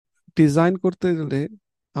Design করতে গেলে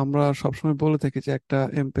আমরা সবসময় বলে থাকি যে একটা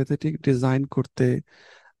এমপ্যাথেটিক ডিজাইন করতে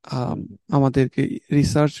আম, হুম আমাদেরকে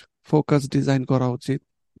রিসার্চ ফোকাস ডিজাইন করা উচিত।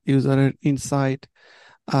 ইউজারের ইনসাইট,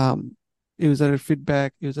 ইউজারের ফিডব্যাক,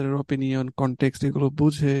 ইউজারের ওপিনিয়ন, কনটেক্সট এগুলো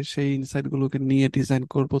বুঝে সেই ইনসাইট গুলোকে নিয়ে ডিজাইন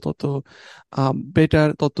করব, তত বেটার,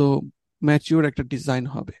 তত ম্যাচিওর একটা ডিজাইন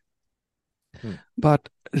হবে। হুম বাট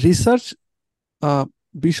রিসার্চ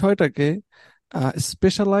বিষয়টাকে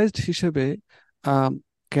স্পেশালাইজড হিসেবে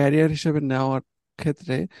ক্যারিয়ার হিসেবে নেওয়ার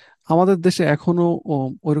ক্ষেত্রে আমাদের দেশে এখনো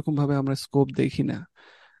ওইরকম ভাবে আমরা স্কোপ দেখি না।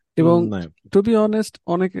 এবং না। টু বি অনেস্ট,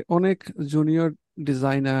 অনেক অনেক জুনিয়র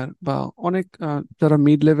ডিজাইনার বা অনেক যারা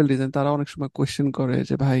মিড লেভেল ডিজাইন, তারা অনেক সময় কোয়েশ্চেন করে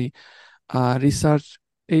যে ভাই, রিসার্চ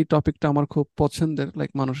এই টপিকটা আমার খুব পছন্দের,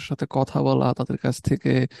 লাইক মানুষের সাথে কথা বলা, তাদের কাছ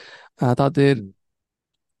থেকে তাদের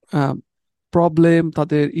হুম প্রবলেম,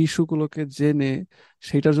 তাদের ইস্যুগুলোকে জেনে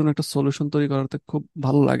সেইটার জন্য একটা সলিউশন তৈরি করাতে খুব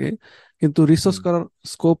ভালো লাগে, কিন্তু রিসার্চ হুম করার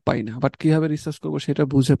স্কোপ পাই না, বাট কিভাবে রিসার্চ করবো সেটা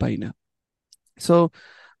বুঝে পাই না। সো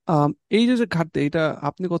এই যে যে ঘাটতি, এটা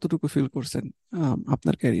আপনি কতটুকু ফিল করছেন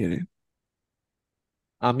আপনার ক্যারিয়ারে?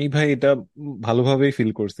 আমি ভাই এটা ভালোভাবেই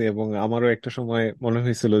ফিল করছি, এবং আমারও একটা সময় মনে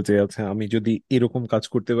হয়েছিল যে আচ্ছা আমি যদি এরকম কাজ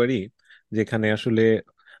করতে পারি যেখানে আসলে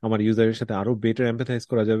আমার ইউজারের সাথে আরো বেটার এম্পাথাইজ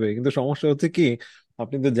করা যাবে। কিন্তু সমস্যা হচ্ছে কি,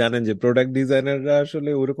 আপনি তো জানেন যে প্রোডাক্ট ডিজাইনাররা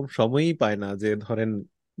আসলে ওরকম সময়ই পায় না। যে ধরেন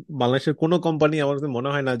বাংলাদেশের কোনো কোম্পানি আমার কাছে মনে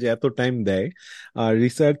হয় না যে এত টাইম দেয় আর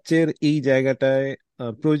রিসার্চের এই জায়গাটায়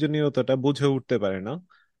প্রয়োজনীয়তাটা বুঝে উঠতে পারে না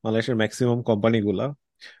বাংলাদেশের ম্যাক্সিমাম কোম্পানিগুলা।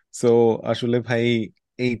 সো আসলে ভাই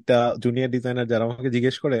এইটা জুনিয়র ডিজাইনার যারা আমাকে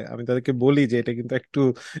জিজ্ঞেস করে আমি তাদেরকে বলি যে এটা কিন্তু একটু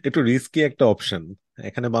একটু রিস্কি একটা অপশন।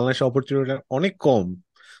 এখানে বাংলাদেশে অপরচুনিটি অনেক কম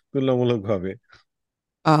তুলনামূলক ভাবে।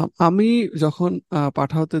 আমি যখন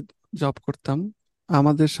পাঠাওতে জব করতাম,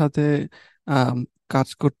 আমাদের সাথে আম, কাজ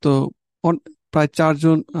করতো প্রায় 4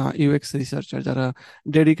 জন ইউএক্স রিসার্চার, যারা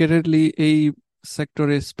ডেডিকেটেডলি এই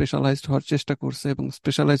সেক্টরে স্পেশালাইজড হওয়ার চেষ্টা করছে এবং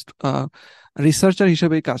স্পেশালাইজড রিসার্চার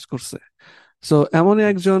হিসেবেই কাজ করছে। সো এমনই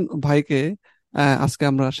একজন ভাইকে আজকে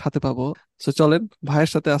আমরা সাথে পাবো। সো চলেন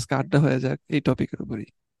ভাইয়ের সাথে আজকে আড্ডা হয়ে যাক এই টপিকের উপরই।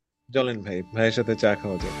 চলেন ভাই, ভাইয়ের সাথে চা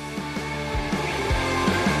খাওয়া যাক।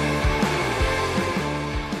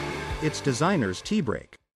 It's Designer's Tea Break.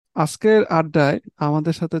 আজকের আড্ডায়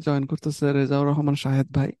আমাদের সাথে জয়েন করতেছে রেজাউর রহমান শাহেদ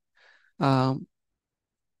ভাই। আহ,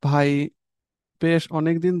 ভাই বেশ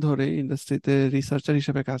অনেকদিন ধরে ইন্ডাস্ট্রিতে রিসার্চার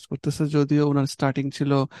হিসেবে কাজ করতেছে, যদিও ওনার স্টার্টিং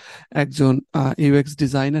ছিল একজন ইউএক্স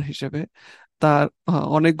ডিজাইনার হিসেবে। তার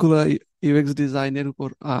অনেকগুলো ইউএক্স ডিজাইনের উপর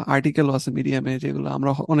আর্টিকেলও আছে মিডিয়ামে, যেগুলো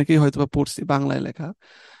আমরা অনেকেই হয়তো বা পড়ছি বাংলায় লেখা।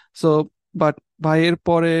 সো বাট ভাইয়ের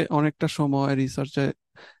পরে অনেকটা সময় রিসার্চে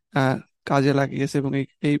আহ, কাজে লাগিয়েছে এবং এই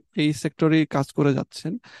এই এই সেক্টরেই কাজ করে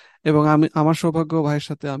যাচ্ছেন। এবং আমার সৌভাগ্য, ভাইয়ের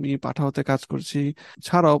সাথে আমি পাঠাওতে কাজ করছি।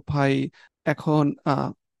 ছাড়াও ভাই এখন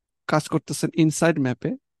কাজ করতেছেন ইনসাইড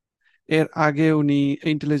ম্যাপে। এর আগে উনি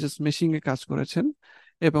ইন্টেলিজেন্স মেশিং এ কাজ করেছেন,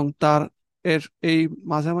 এবং তার এর এই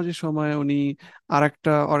মাঝামাঝি সময়ে উনি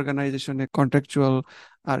আরেকটা অর্গানাইজেশনে কন্ট্রাকচুয়াল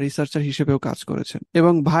রিসার্চার হিসেবেও কাজ করেছেন।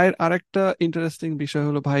 এবং ভাইয়ের আরেকটা ইন্টারেস্টিং বিষয়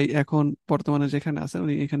হলো, ভাই এখন বর্তমানে যেখানে আছেন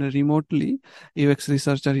উনি এখানে রিমোটলি ইউএক্স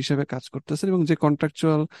রিসার্চার হিসেবে কাজ করতেছেন, এবং যে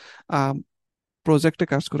কন্ট্রাকচুয়াল প্রজেক্টে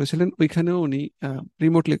কাজ করেছিলেন ওইখানেও উনি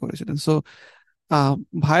রিমোটলি করেছিলেন। সো আহ,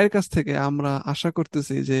 ভাইয়ের কাছ থেকে আমরা আশা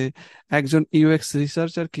করতেছি যে একজন ইউএক্স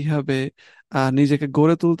রিসার্চার কিভাবে নিজেকে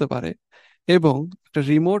গড়ে তুলতে পারে, এবং একটা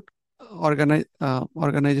রিমোট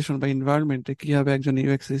অর্গানাইজেশন বা এনভায়রনমেন্টে কিভাবে একজন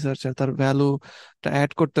ইউএক্স রিসার্চার তার ভ্যালুটা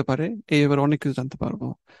অ্যাড করতে পারে, এই ব্যাপারে অনেক কিছু জানতে পারবো।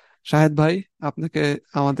 শাহেদ ভাই, আপনাকে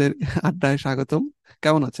আমাদের আড্ডায় স্বাগতম।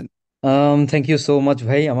 কেমন আছেন? থ্যাংক ইউ সো মাচ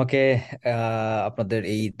ভাই, আমাকে আপনাদের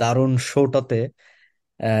এই দারুণ শোটাতে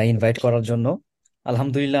ইনভাইট করার জন্য।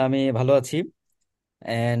 আলহামদুলিল্লাহ আমি ভালো আছি।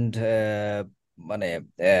 অ্যান্ড মানে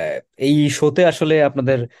আহ, এই শোতে আসলে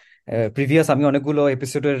আপনাদের প্রিভিয়াস আমি অনেকগুলো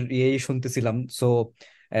এপিসোডের ইয়েই শুনতেছিলাম। সো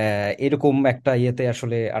এরকম একটা ইয়েতে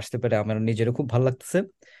আসলে আসতে পেরে আমার নিজেরও খুব ভালো লাগতেছে।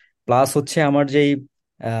 প্লাস হচ্ছে আমার যেই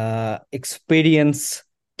এক্সপেরিয়েন্স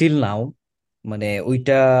টিল নাও, মানে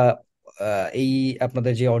ওইটা এই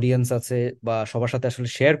আপনাদের যে অডিয়েন্স আছে বা সবার সাথে আসলে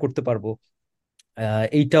শেয়ার করতে পারবো,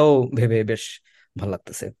 এইটাও ভেবে বেশ ভালো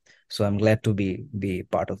লাগতেছে। So I am glad to be be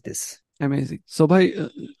part of this. Amazing. So ভাই,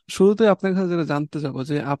 শুরুতে আপনার কাছে যেটা জানতে চাবো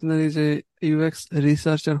যে আপনার এই যে ইউএক্স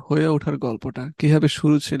রিসার্চার হয়ে ওঠার গল্পটা কিভাবে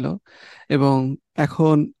শুরু ছিল, এবং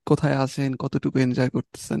এখন কোথায় আছেন, কতটুকু এনজয়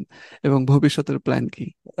করতেছেন, এবং ভবিষ্যতের প্ল্যান কি?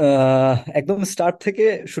 একদম স্টার্ট থেকে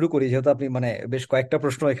শুরু করি, যেহেতু আপনি মানে বেশ কয়েকটা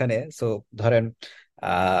প্রশ্ন এখানে। সো ধরেন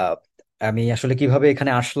আহ, আমি আসলে কিভাবে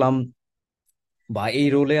এখানে আসলাম বা এই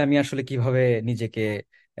রোলে আমি আসলে কিভাবে নিজেকে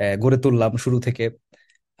গড়ে তুললাম শুরু থেকে,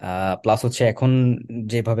 প্লাস হচ্ছে এখন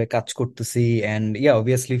যেভাবে কাজ করতেছি, and yeah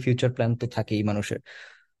obviously future plan তো থাকেই মানুষের।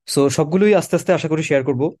 সো সবগুলোই আস্তে আস্তে আশা করি শেয়ার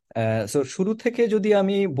করব। সো শুরু থেকে যদি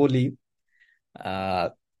আমি বলি, আহ,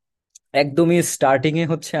 একদমই স্টার্টিং এ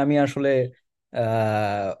হচ্ছে আমি আসলে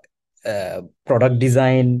প্রোডাক্ট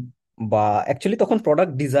ডিজাইন, বা অ্যাকচুয়ালি তখন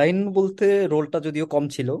প্রোডাক্ট ডিজাইন বলতে রোলটা যদিও কম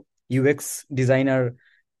ছিল, ইউএক্স ডিজাইনার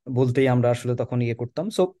বলতেই আমরা আসলে তখন ইয়ে করতাম।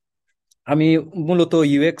 সো আমি মূলত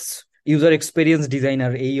ইউএক্স, ইউজার এক্সপেরিয়েন্স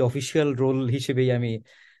ডিজাইনার, এই অফিসিয়াল রোল হিসেবেই আমি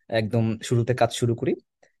একদম শুরুতে কাজ শুরু করি।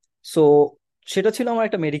 সো সেটা ছিল আমার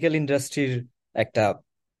একটা মেডিকেল ইন্ডাস্ট্রির একটা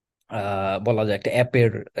বলা যায় একটা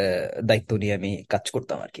অ্যাপের দায়িত্ব নিয়ে আমি কাজ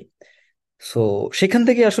করতাম আর কি। সো সেখান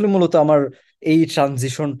থেকে আসলে মূলত আমার এই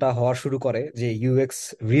ট্রানজিশনটা হওয়া শুরু করে, যে ইউএক্স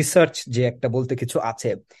রিসার্চ যে একটা বলতে কিছু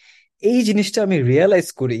আছে, এই জিনিসটা আমি রিয়েলাইজ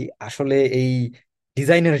করি আসলে এই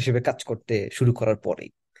ডিজাইনার হিসেবে কাজ করতে শুরু করার পরেই।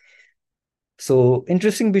 সো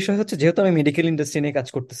ইন্টারেস্টিং বিষয় হচ্ছে, যেহেতু আমি মেডিকেল ইন্ডাস্ট্রি নিয়ে কাজ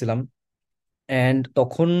করতেছিলাম, অ্যান্ড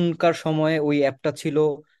তখনকার সময়ে ওই অ্যাপটা ছিল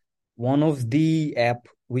one of the app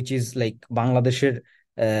which is like বাংলাদেশের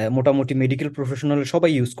মোটামুটি মেডিকেল প্রফেশনাল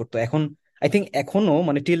সবাই ইউজ করতো। এখন আই থিঙ্ক এখনো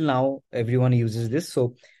মানে till now everyone uses this. So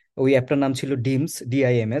ওই অ্যাপটার নাম ছিল ডিমস,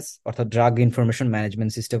 ডিআইএমএস, অর্থাৎ ড্রাগ ইনফরমেশন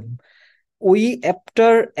ম্যানেজমেন্ট সিস্টেম। ওই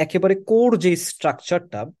অ্যাপটার একেবারে কোর যে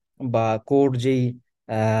স্ট্রাকচারটা বা কোর যেই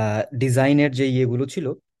ডিজাইনের যে ইয়েগুলো ছিল,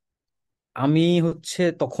 আমি হচ্ছে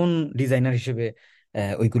তখন ডিজাইনার হিসেবে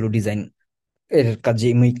ওইগুলো ডিজাইন এর কাজে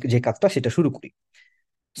আমি যে কাজটা সেটা শুরু করি।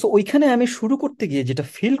 সো ওইখানে আমি শুরু করতে গিয়ে যেটা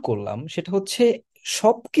ফিল করলাম সেটা হচ্ছে,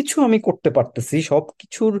 সবকিছু আমি করতে পারতেছি,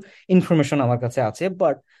 সবকিছুর ইনফরমেশন আমার কাছে আছে,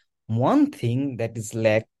 but one thing that is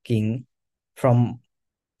lacking from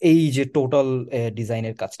এই যে টোটাল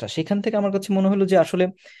ডিজাইনের কাজটা, সেখান থেকে আমার কাছে মনে হলো যে আসলে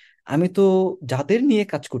আমি তো যাদের নিয়ে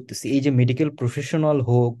কাজ করতেছি, এই যে মেডিকেল প্রফেশনাল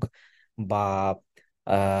হোক বা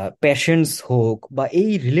পেশেন্টস হোক বা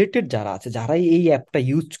এই রিলেটেড যারা আছে, যারাই এই অ্যাপটা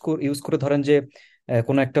ইউজ করে ধরেন যে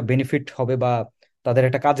কোনো একটা বেনিফিট হবে বা তাদের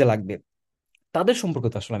একটা কাজে লাগবে, তাদের সম্পর্কে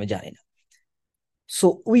তো আসলে আমি জানি না। সো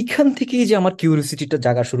ওইখান থেকেই যে আমার কিউরিওসিটিটা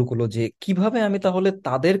জাগা শুরু করলো, যে কিভাবে আমি তাহলে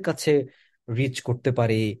তাদের কাছে রিচ করতে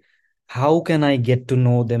পারি, how can I get to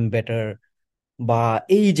know them better, বা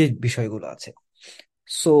এই যে বিষয়গুলো আছে।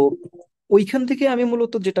 সো ওইখান থেকে আমি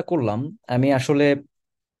মূলত যেটা করলাম, আমি আসলে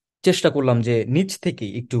চেষ্টা করলাম যে নিজ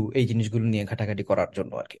থেকেই একটু এই জিনিসগুলো নিয়ে ঘাটাঘাটি করার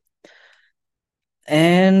জন্য আর কি।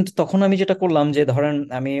 এন্ড তখন আমি যেটা করলাম যে ধরেন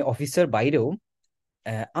আমি অফিসের বাইরেও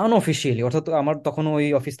আনঅফিসিয়ালি, অর্থাৎ আমার তখন ওই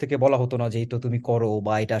অফিস থেকে বলা হতো না যে এই তো তুমি করো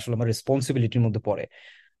বা এটা আসলে আমার রেসপন্সিবিলিটির মধ্যে পড়ে,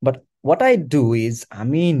 but what I do is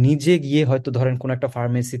আমি নিজে গিয়ে হয়তো ধরেন কোন একটা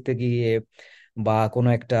ফার্মেসিতে গিয়ে বা কোনো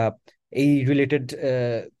একটা এই রিলেটেড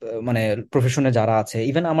মানে প্রফেশনে যারা আছে,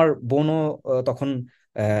 ইভেন আমার বোনও তখন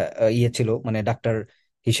ইয়ে ছিল মানে ডাক্তার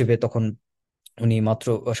হিসেবে তখন, উনি মাত্র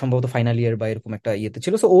সম্ভবত ফাইনাল ইয়ার বা এরকম একটা ইয়েতে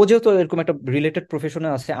ছিল। সো ও যেহেতু এরকম একটা রিলেটেড প্রফেশনে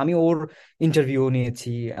আছে, আমি ওর ইন্টারভিউ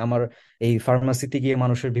নিয়েছি। আমার এই ফার্মাসিতে গিয়ে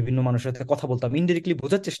বিভিন্ন মানুষের সাথে কথা বলতাম, ইনডিরেক্টলি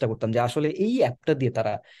বোঝার চেষ্টা করতাম যে আসলে এই অ্যাপটা দিয়ে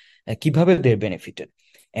তারা কিভাবে দেয় বেনিফিটেড,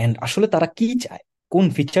 এন্ড আসলে তারা কি চায়, কোন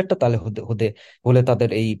ফিচারটা তাহলে হতে হতে হলে তাদের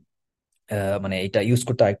এই মানে এটা ইউজ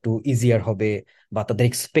করতে একটু ইজিয়ার হবে, বা তাদের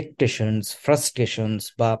এক্সপেকটেশনস, ফ্রাস্ট্রেশনস,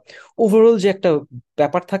 বা ওভারঅল যে একটা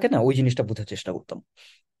ব্যাপার থাকে না, ওই জিনিসটা বোঝার চেষ্টা করতাম।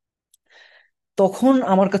 তখন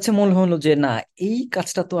আমার কাছে মনে হলো যে না, এই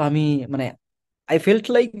কাজটা তো আমি মানে আই ফেল্ট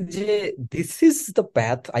লাইক যে this is the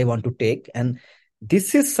path I want to take, and this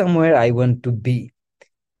is somewhere I want to B.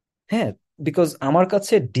 হ্যাঁ, বিকজ আমার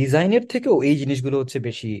কাছে ডিজাইনের থেকেও এই জিনিসগুলো হচ্ছে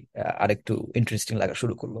বেশি আরেকটু ইন্টারেস্টিং লাগা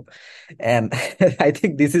শুরু করলো। And I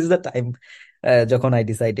think this is the time যখন আই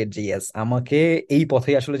ডিসাইডেড যে ইয়েস, আমাকে এই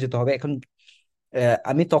পথে আসলে যেতে হবে। এখন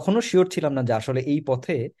আমি তখনও শিওর ছিলাম না যে আসলে এই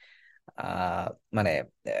পথে আহ মানে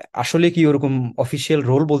আসলে কি ওরকম অফিসিয়াল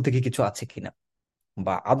রোল বলতে কি কিছু আছে কিনা,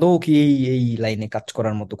 বা আদৌ কি এই এই লাইনে কাজ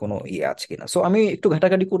করার মতো কোনো ইয়ে আছে কিনা। সো আমি একটু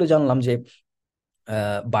ঘাটাঘাটি করে জানলাম যে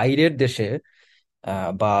বাইরের দেশে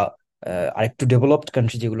বা আরেকটু ডেভেলপড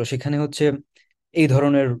কান্ট্রি যেগুলো, সেখানে হচ্ছে এই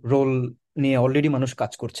ধরনের রোল নিয়ে অলরেডি মানুষ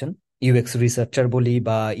কাজ করছেন। ইউএক্স রিসার্চার বলি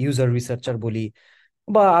বা ইউজার রিসার্চার বলি,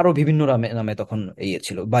 বা আরো বিভিন্ন নামে নামে তখন ইয়ে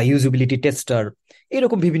ছিল, বা ইউজিবিলিটি টেস্টার,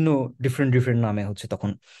 এরকম বিভিন্ন ডিফারেন্ট ডিফারেন্ট নামে হচ্ছে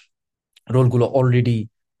তখন রোলগুলো অলরেডি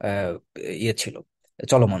ইয়ে ছিল,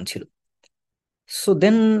 চলমান ছিল। সো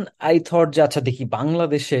দেন আই থট যে আচ্ছা দেখি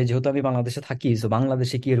বাংলাদেশে, যেহেতু আমি বাংলাদেশে থাকি, সো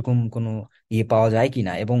বাংলাদেশে কি এরকম কোনো ইয়ে পাওয়া যায়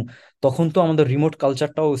কিনা। এবং তখন তো আমাদের রিমোট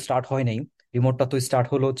কালচারটাও স্টার্ট হয় নাই, রিমোটটা তো স্টার্ট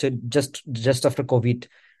হলো হচ্ছে জাস্ট জাস্ট আফটার কোভিড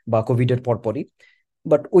বা কোভিড এর পরপরই।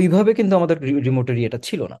 বাট ওইভাবে কিন্তু আমাদের রিমোটের ইয়েটা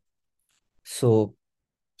ছিল না। সো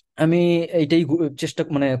আমি এইটাই চেষ্টা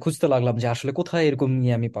মানে খুঁজতে লাগলাম যে আসলে কোথায় এরকম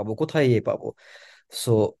নিয়ে আমি পাবো, কোথায় এ পাবো।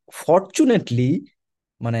 সো ফরচুনেটলি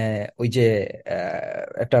মানে ওই যে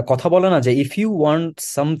একটা কথা বলে না যে if you want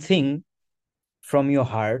something from your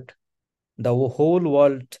heart, the whole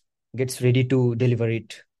world gets ready to deliver it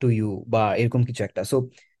to you, বা এরকম কিছু একটা। সো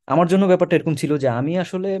আমার জন্য ব্যাপারটা এরকম ছিল যে আমি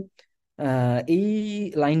আসলে এই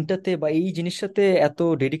লাইনটাতে বা এই জিনিসটাতে এত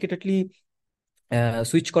ডেডিকেটেডলি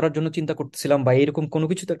সুইচ করার জন্য চিন্তা করতেছিলাম, বা এরকম কোনো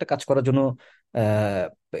কিছুতে একটা কাজ করার জন্য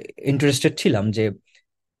ইন্টারেস্টেড ছিলাম, যে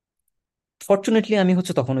ফর্চুনেটলি আমি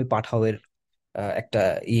হচ্ছে তখন ওই পাঠাওয়ের একটা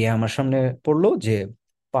আমার সামনে পড়লো যে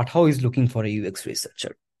পাঠাও is looking for a UX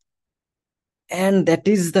researcher. And that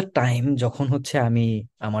is the time যখন হচ্ছে আমি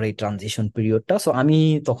আমার এই ট্রানজিশন পিরিয়ডটা, সো আমি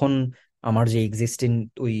তখন আমার যে এক্সিস্টিং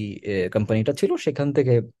ওই কোম্পানিটা ছিল সেখান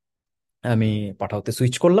থেকে আমি পাঠাওতে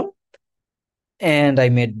সুইচ করলাম। And I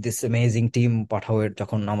made this amazing team পাঠাওয়ের,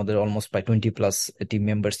 যখন আমাদের অলমোস্ট প্রায় 20+ টিম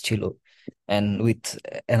মেম্বার্স ছিল, and with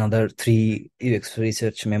another 3 UX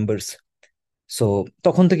research members. So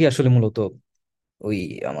তখন থেকে আসলে মূলত ওই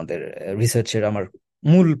আমাদের রিসার্চের আমার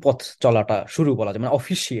মূল পথ চলাটা শুরু বলা যায়, মানে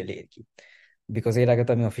অফিসিয়ালি আর কি, বিকজ এর আগে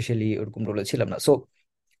তো আমি অফিসিয়ালি ওরকম রোলে ছিলাম না। সো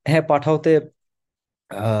হ্যাঁ, পাঠাওতে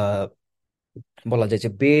আহ বলা যায় যে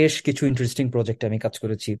বেশ কিছু ইন্টারেস্টিং প্রজেক্টে আমি কাজ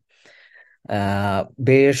করেছি। আহ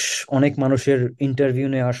বেশ অনেক মানুষের ইন্টারভিউ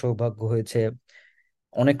নেওয়ার সৌভাগ্য হয়েছে।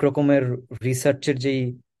 অনেক রকমের রিসার্চের যেই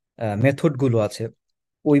মেথড গুলো আছে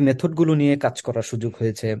ওই মেথড গুলো নিয়ে কাজ করার সুযোগ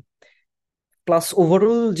হয়েছে। প্লাস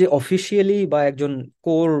ওভারঅল যে অফিসিয়ালি বা একজন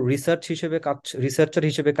কোর রিসার্চার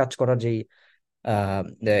হিসেবে কাজ করার যেই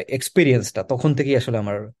এক্সপিরিয়েন্সটা তখন থেকেই আসলে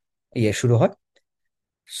আমার শুরু হয়।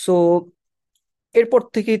 সো এরপর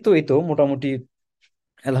থেকেই তো এই তো মোটামুটি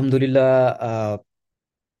আলহামদুলিল্লাহ,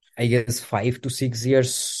 আই গেস 5 to 6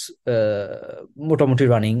 years মোটামুটি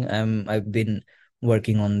running I've been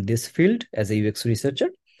working on this field as a UX researcher.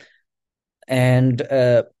 And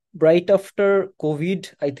right after COVID,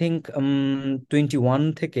 I think 21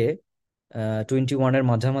 থেকে 21-এর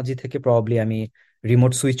মাঝামাঝি থেকে প্রবাবলি আমি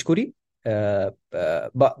রিমোট সুইচ করি। আহ,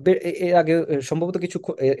 বা এর আগে সম্ভবত কিছু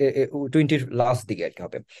 20-র লাস্ট দিকে আর কি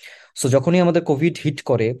হবে। সো যখনই আমাদের কোভিড হিট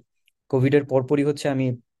করে, কোভিড এর পরপরই হচ্ছে আমি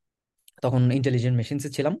তখন ইন্টেলিজেন্ট মেশিনসে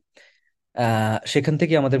ছিলাম। সেখান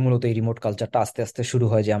থেকে আমাদের মূলত এই রিমোট কালচারটা আস্তে আস্তে শুরু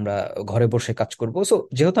হয় যে আমরা ঘরে বসে কাজ করব। সো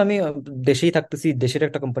যেহেতু আমি দেশেই থাকতেছি, দেশের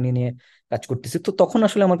একটা কোম্পানি নিয়ে কাজ করতেছি, তো তখন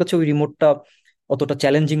আসলে আমার কাছে ওই রিমোটটা অতটা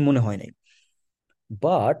চ্যালেঞ্জিং মনে হয় নাই।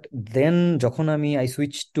 বাট দেন যখন I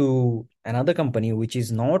switch to another company which is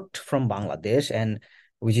not from Bangladesh and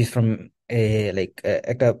which is from like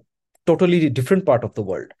একটা totally different part of the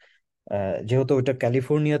world, যেহেতু ওইটা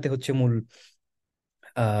ক্যালিফোর্নিয়াতে হচ্ছে মূল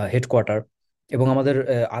হেডকোয়ার্টার, এবং আমাদের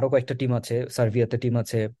আরো কয়েকটা টিম আছে, সার্বিয়াতে টিম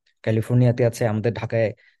আছে, ক্যালিফোর্নিয়াতে আছে, আমাদের ঢাকায়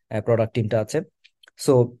প্রোডাক্ট টিমটা আছে।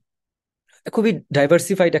 সো খুবই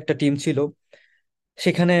ডাইভার্সিফাইড একটা টিম ছিল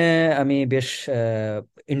সেখানে। আমি বেশ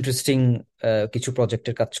ইন্টারেস্টিং কিছু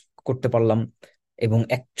প্রজেক্টের কাজ করতে পারলাম, এবং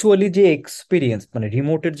অ্যাকচুয়ালি যে এক্সপিরিয়েন্স, মানে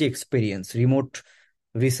রিমোটের যে এক্সপিরিয়েন্স, রিমোট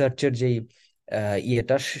রিসার্চের যেই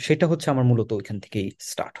ইয়েটা, সেটা হচ্ছে আমার মূলত ওইখান থেকেই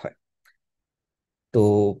স্টার্ট হয়। তো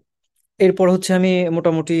এরপর হচ্ছে আমি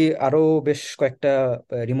মোটামুটি আরো বেশ কয়েকটা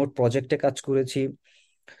রিমোট প্রজেক্টে কাজ করেছি।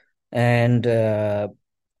 অ্যান্ড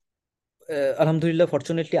আলহামদুলিল্লাহ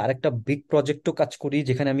ফরচুনেটলি আরেকটা বিগ প্রজেক্টও কাজ করি,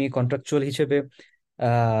 যেখানে আমি কন্ট্রাকচুয়াল হিসেবে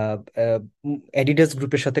অ্যাডিডাস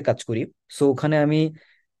গ্রুপের সাথে কাজ করি। সো ওখানে আমি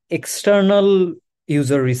এক্সটার্নাল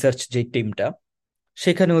ইউজার রিসার্চ যে টিমটা,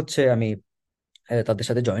 সেখানে হচ্ছে আমি তাদের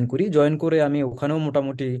সাথে জয়েন করি। জয়েন করে আমি ওখানেও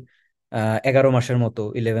মোটামুটি 11 মাসের মতো,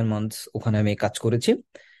 11 মান্থস ওখানে আমি কাজ করেছি।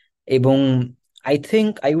 এবং I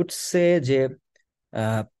think I would say যে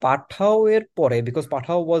পাঠাও এর পরে, বিকজ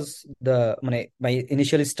পাঠাও ওয়াজ দ্য, মানে মাই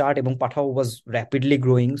ইনিশিয়াল স্টার্ট, এবং পাঠাও ওয়াজ র্যাপিডলি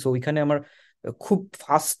গ্রোয়িং, সো ওইখানে আমার খুব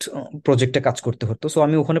ফাস্ট প্রজেক্টে কাজ করতে হতো। সো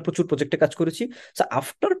আমি ওখানে প্রচুর প্রজেক্টে কাজ করেছি। সো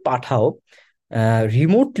আফটার পাঠাও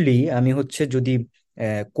রিমোটলি আমি হচ্ছে যদি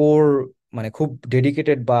কোর, মানে খুব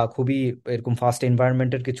ডেডিকেটেড বা খুবই এরকম ফাস্ট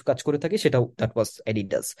এনভায়রনমেন্টের কিছু কাজ করে থাকি, সেটাও দ্যাট ওয়াজ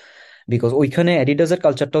অ্যাডিডাস। বিকজ ওইখানে অ্যাডিডাসের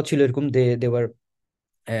কালচারটাও ছিল এরকম, they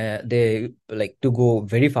they like to go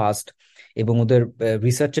very fast, এবং ওদের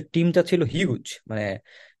রিসার্চের টিমটা ছিল হিউজ। মানে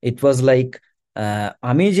ইট ওয়াজ লাইক,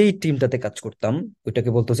 আমি যেই টিমটাতে কাজ করতাম ওইটাকে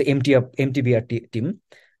বলতো হচ্ছে এমটিবিআর টিম।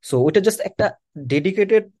 সো ওইটা জাস্ট একটা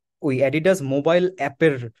ডেডিকেটেড ওই অ্যাডিডাস মোবাইল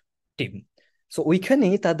অ্যাপের টিম। সো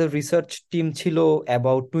ওইখানেই তাদের রিসার্চ টিম ছিল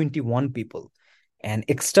অ্যাবাউট 21 পিপল, অ্যান্ড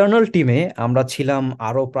এক্সটার্নাল টিমে আমরা ছিলাম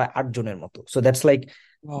আরো প্রায় 8 জনের মতো। So that's like,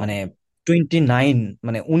 Wow. মানে 29,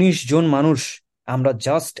 মানে 19 জন মানুষ আমরা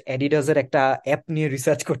জাস্ট অ্যাডিডাসের একটা অ্যাপ নিয়ে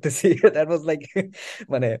রিসার্চ করতেছি। দ্যাট ওয়াজ লাইক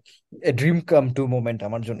মানে ড্রিম কাম টু মোমেন্ট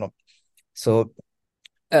আমার জন্য। সো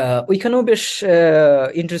ওইখানেও বেশ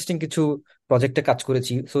ইন্টারেস্টিং কিছু প্রজেক্টে কাজ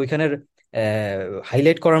করেছি। সো ওইখানের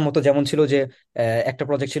হাইলাইট করার মতো যেমন ছিল যে একটা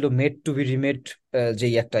প্রজেক্ট ছিল মেড টু বি রিমেড,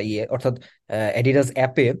 যেই একটা অর্থাৎ অ্যাডিডাস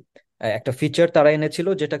অ্যাপে একটা ফিচার তারা এনেছিল,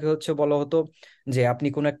 যেটাকে হচ্ছে বলা হতো যে আপনি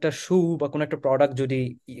কোনো একটা শু বা কোনো একটা প্রোডাক্ট যদি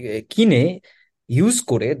কিনে ইউজ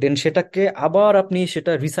করে দেন সেটাকে আবার আপনি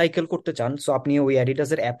সেটা রিসাইকেল করতে চান, সো আপনি ওই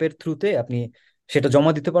অ্যাডিডাসের অ্যাপের থ্রুতে আপনি সেটা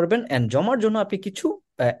জমা দিতে পারবেন, অ্যান্ড জমার জন্য আপনি কিছু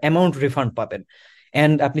অ্যামাউন্ট রিফান্ড পাবেন।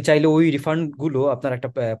 অ্যান্ড আপনি চাইলে ওই রিফান্ড গুলো আপনার একটা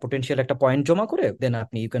পোটেনশিয়াল একটা পয়েন্ট জমা করে দেন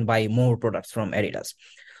আপনি you can buy more products from Adidas.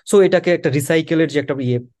 So এটাকে একটা রিসাইকেলের যে একটা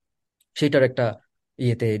সেটার একটা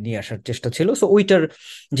ইয়েতে নিয়ে আসার চেষ্টা ছিল। সো ওইটার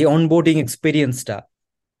যে অনবোর্ডিং এক্সপিরিয়েন্সটা,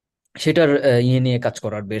 সেটার ইয়ে নিয়ে কাজ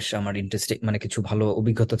করার বেশ আমার ইন্টারেস্টিং, মানে কিছু ভালো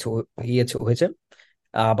অভিজ্ঞতা হয়েছে।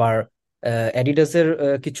 আবার অ্যাডিডাসের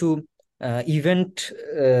কিছু ইভেন্ট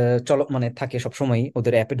মানে থাকে সবসময়,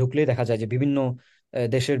 ওদের অ্যাপে ঢুকলেই দেখা যায় যে বিভিন্ন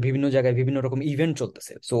দেশের বিভিন্ন জায়গায় বিভিন্ন রকম ইভেন্ট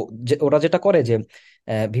চলতেছে। সো ওরা যেটা করে যে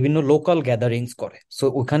বিভিন্ন লোকাল গ্যাদারিংস করে, সো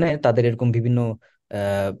ওখানে তাদের এরকম বিভিন্ন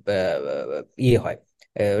আহ, ইয়ে হয়,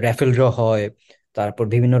 র্যাফেল ড্র হয়, তারপর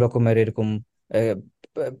বিভিন্ন রকমের এরকম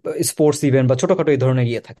স্পোর্টস ইভেন্ট বা ছোটখাটো এই ধরনের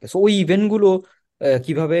ইয়ে থাকে। সো ওই ইভেন্ট গুলো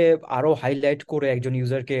কিভাবে আরো হাইলাইট করে একজন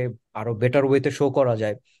ইউজারকে আরো বেটার ওয়েতে শো করা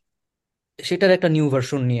যায়, সেটার একটা নিউ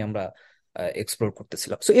ভার্সন নিয়ে আমরা এক্সপ্লোর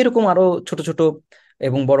করতেছিলাম। সো এরকম আরো ছোট ছোট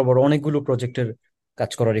এবং বড় বড় অনেকগুলো প্রজেক্টের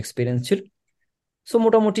কাজ করার এক্সপিরিয়েন্স ছিল। সো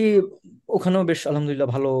মোটামুটি ওখানেও বেশ আলহামদুলিল্লাহ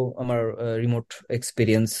ভালো আমার রিমোট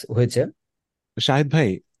এক্সপিরিয়েন্স হয়েছে। শাহিদ ভাই,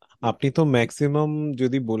 আপনি তো ম্যাক্সিমাম,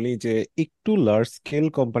 যদি বলি যে একটু লার্জ স্কেল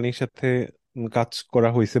কোম্পানির সাথে কাজ করা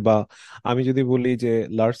হয়েছে, বা আমি যদি বলি যে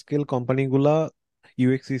লার্জ স্কেল কোম্পানিগুলা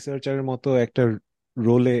ইউএক্স রিসার্চারের মতো একটা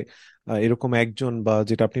রোলে এরকম একজন, বা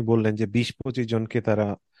যেটা আপনি বললেন যে 20-25 জনকে তারা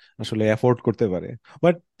আসলে অ্যাফোর্ড করতে পারে।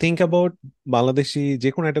 বাট থিঙ্ক অ্যাবাউট বাংলাদেশি যে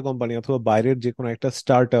কোনো একটা কোম্পানি অথবা বাইরের যে কোনো একটা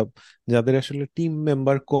স্টার্ট আপ, যাদের আসলে টিম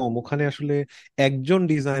মেম্বার কম, ওখানে আসলে একজন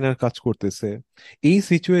ডিজাইনার কাজ করতেছে। এই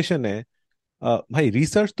সিচুয়েশনে ভাই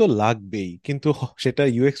রিসার্চ তো লাগবেই, কিন্তু সেটা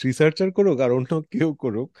ইউএক্স রিসার্চার করুক আর অন্য কেউ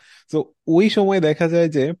করুক, তো ওই সময় দেখা যায়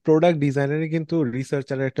যে প্রোডাক্ট ডিজাইনারে কিন্তু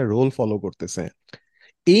রিসার্চারের একটা রোল ফলো করতেছে।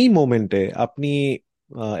 এই মোমেন্টে আপনি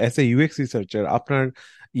অ্যাজ এ ইউএক্স রিসার্চার আপনার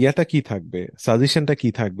ইয়াটা কি থাকবে, সাজেশনটা কি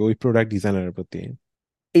থাকবে ওই প্রোডাক্ট ডিজাইনারের প্রতি?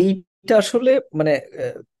 এইটা আসলে মানে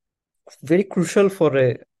ভেরি ক্রুশাল ফর এ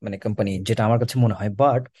মানে কোম্পানি, যেটা আমার কাছে মনে হয়।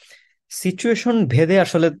 বাট সিচুয়েশন ভেদে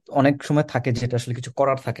আসলে অনেক সময় থাকে যেটা আসলে কিছু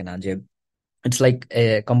করার থাকে না, যে ইটস লাইক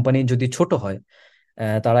কোম্পানি যদি ছোট হয়,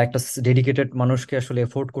 তারা একটা ডেডিকেটেড মানুষকে আসলে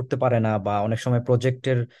এফোর্ড করতে পারে না, বা অনেক সময়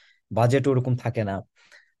প্রজেক্টের বাজেট ওরকম থাকে না,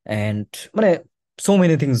 এন্ড মানে so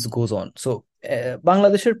many things goes on. So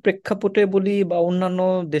বাংলাদেশের প্রেক্ষাপটে বলি বা অন্যান্য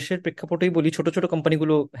দেশের প্রেক্ষাপটেই বলি, ছোট ছোট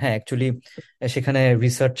কোম্পানিগুলো হ্যাঁ অ্যাকচুয়ালি সেখানে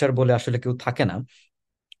রিসার্চার বলে আসলে কেউ থাকে না।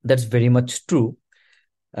 That's very much true.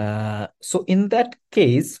 So in that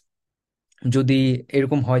case, যদি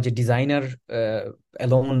এরকম হয় যে ডিজাইনার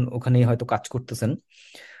অ্যালোন ওখানে হয়তো কাজ করতেছেন,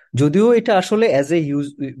 যদিও এটা আসলে অ্যাজ এ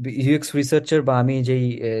ইউএক্স রিসার্চার বা আমি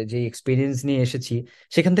যেই এক্সপিরিয়েন্স নিয়ে এসেছি,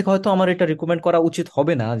 সেখান থেকে হয়তো আমার এটা রিকমেন্ড করা উচিত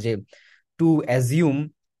হবে না যে to assume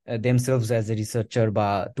themselves as a researcher, বা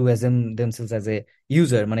to assume themselves as a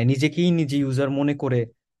user, মানে নিজেকেই নিজে ইউজার মনে করে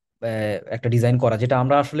একটা ডিজাইন করা, যেটা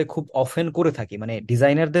আমরা আসলে খুব অফেন করে থাকি। মানে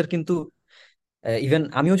ডিজাইনারদের কিন্তু ইভেন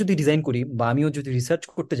আমিও যদি ডিজাইন করি বা আমিও যদি রিসার্চ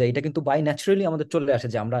করতে যাই, এটা কিন্তু বাই ন্যাচারালি আমাদের চলে আসে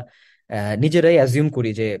যে আমরা নিজেরাই অ্যাজিউম করি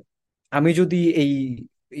যে আমি যদি এই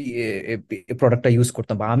প্রোডাক্টটা ইউজ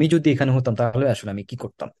করতাম বা আমি যদি এখানে হতাম তাহলে আসলে আমি কি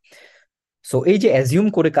করতাম। সো এই যে অ্যাজিউম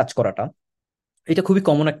করে কাজ করাটা, এটা খুবই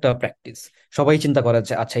কমন একটা প্র্যাকটিস। সবাই চিন্তা করে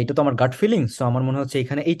যে আচ্ছা এটা তো আমার গাট ফিলিং, সো আমার মনে হচ্ছে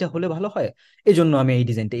এখানে এইটা হলে ভালো হয়, এই জন্য আমি এই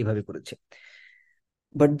ডিজাইনটা এইভাবে করেছি।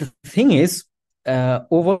 But the thing is,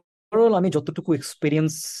 overall আমি যতটুকু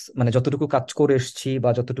এক্সপিরিয়েন্স, মানে যতটুকু কাজ করে এসেছি বা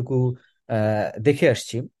যতটুকু দেখে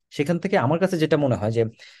আসছি, সেখান থেকে আমার কাছে যেটা মনে হয় যে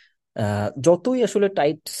যতই আসলে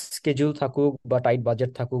টাইট স্কেডিউল থাকুক বা টাইট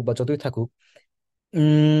বাজেট থাকুক বা যতই থাকুক,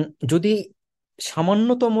 উম, যদি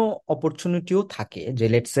সামান্যতম অপরচুনিটিও থাকে, যে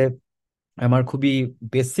লেটসে আমার খুবই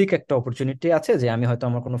বেসিক একটা অপরচুনিটি আছে যে আমি হয়তো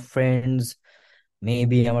আমার কোনো ফ্রেন্ডস,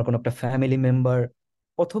 মেবি আমার কোনো একটা ফ্যামিলি মেম্বার,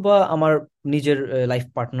 অথবা আমার নিজের লাইফ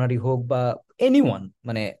পার্টনারই হোক বা এনিওয়ান,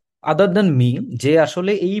 মানে আদার দ্যান মি, যে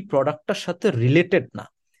আসলে এই প্রোডাক্টটার সাথে রিলেটেড না,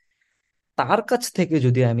 তার কাছ থেকে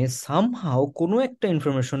যদি আমি সামহাও কোনো একটা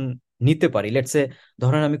ইনফরমেশন নিতে পারি। লেটসে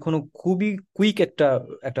ধরেন আমি কোনো খুবই কুইক একটা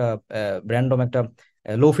একটা র্যান্ডম একটা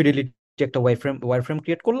লো ফিডেলিটি একটা ওয়ারফ্রেম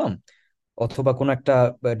ক্রিয়েট করলাম, অথবা কোনো একটা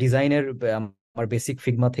ডিজাইনের আমার বেসিক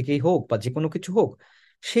ফিগমা থেকেই হোক বা যে কোনো কিছু হোক,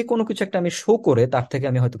 সে কোনো কিছু একটা আমি শো করে তার থেকে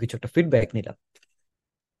আমি হয়তো কিছু একটা ফিডব্যাক নিলাম।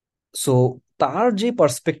 সো তার যে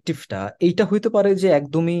পার্সপেক্টিভটা, এইটা হইতে পারে যে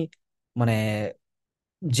একদমই মানে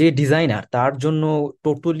যে ডিজাইনার তার জন্য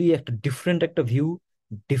টোটালি একটা ডিফারেন্ট একটা ভিউ,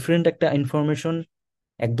 ডিফারেন্ট একটা ইনফরমেশন,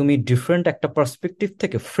 একদমই ডিফারেন্ট একটা পার্সপেক্টিভ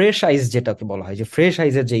থেকে ফ্রেশ আইজ, যেটাকে বলা হয় যে ফ্রেশ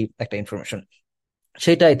আইজের যেই একটা ইনফরমেশন,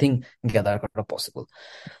 সেটা আই থিঙ্ক গ্যাদার করা পসিবল।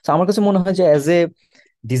 তো আমার কাছে মনে হয় যে অ্যাজ এ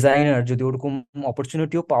ডিজাইনার যদি ওরকম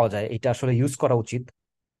অপরচুনিটিও পাওয়া যায়, এটা আসলে ইউজ করা উচিত,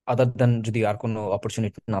 আদার দেন যদি আর কোনো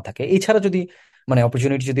অপরচুনিটি না থাকে। এছাড়া যদি মানে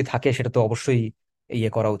অপরচুনিটি যদি থাকে সেটা তো অবশ্যই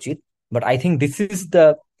ইয়ে করা উচিত। But I think this is the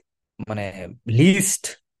মানে লিস্ট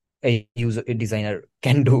এই ইউজার ডিজাইনার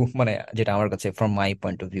ক্যান ডু, মানে যেটা আমার কাছে from my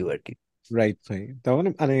point of view আর কি। রাইট ভাই, তার মানে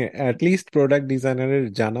মানে লিস্ট প্রোডাক্ট ডিজাইনারের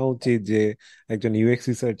জানা উচিত যে একজন ইউএক্স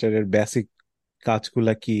রিসার্চারের বেসিক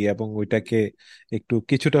কাজগুলা কি, এবং ওইটাকে একটু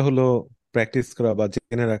কিছুটা হলো প্র্যাকটিস করা বা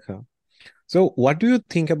জেনে রাখা। So what do you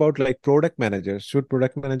think about like product manager? Should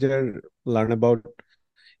product manager learn about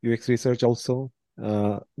UX research also?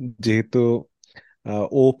 যেহেতু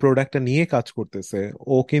ও প্রোডাক্টটা নিয়ে কাজ করতেছে,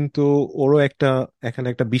 ও কিন্তু ওরও একটা এখানে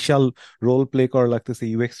একটা বিশাল রোল প্লে করা লাগতেছে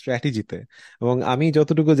ইউএক্স স্ট্র্যাটেজিতে। এবং আমি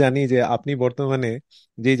যতটুকু জানি যে আপনি বর্তমানে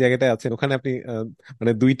যে জায়গাটায় আছেন ওখানে আপনি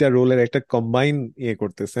মানে দুইটা রোলের একটা কম্বাইন ইয়ে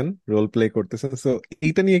করতেছেন, রোল প্লে করতেছেন। সো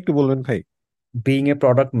এইটা নিয়ে একটু বলবেন ভাই। বিইং এ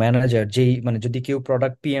প্রোডাক্ট ম্যানেজার, যেই মানে যদি কেউ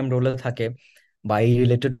প্রোডাক্ট পিএম রোলে থাকে বা এই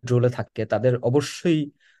রিলেটেড রোলে থাকে, তাদের অবশ্যই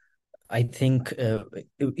আই থিঙ্ক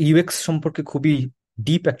ইউএক্স সম্পর্কে খুবই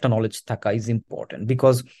ডিপ একটা নলেজ থাকা ইজ ইম্পর্টেন্ট।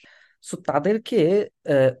 বিকজ সো তাদেরকে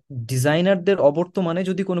ডিজাইনারদের অবর্তমানে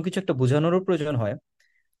যদি কোনো কিছু একটা বোঝানোরও প্রয়োজন হয়,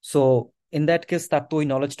 সো ইন দ্যাট কেস তার তো ওই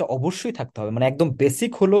নলেজটা অবশ্যই থাকতে হবে, মানে একদম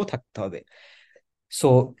বেসিক হলেও থাকতে হবে। সো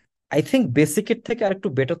আই থিঙ্ক বেসিকের থেকে আরেকটু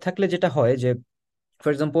বেটার থাকলে যেটা হয় যে,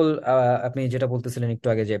 ফর এক্সাম্পল আপনি যেটা বলতেছিলেন একটু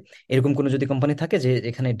আগে, যে এরকম কোনো যদি কোম্পানি থাকে যে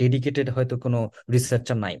এখানে ডেডিকেটেড হয়তো কোনো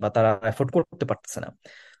রিসার্চার নাই বা তারা এফোর্ড করতে পারতেছে না,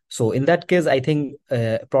 so in that case I think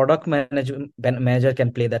product manager can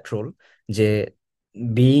play that role. যে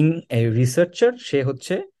বিইং এ রিসার্চার, সে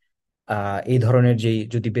হচ্ছে এই ধরনের যেই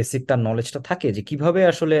যদি বেসিক তার নলেজটা থাকে যে কিভাবে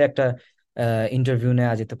আসলে একটা ইন্টারভিউ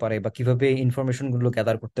নেওয়া যেতে পারে বা কিভাবে ইনফরমেশন গুলো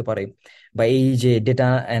গ্যাদার করতে পারে, বা এই যে ডেটা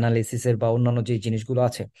অ্যানালিসিসের বা অন্যান্য যে জিনিসগুলো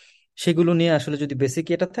আছে সেগুলো নিয়ে আসলে যদি বেসিক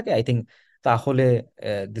এটা থাকে, আই থিঙ্ক তাহলে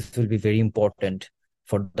this will be very important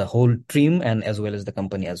for the whole team and as well as the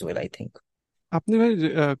company as well, I think. আপনি ভাই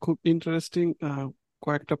খুব ইন্টারেস্টিং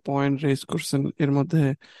কয়েকটা পয়েন্ট রেজ করছেন। এর মধ্যে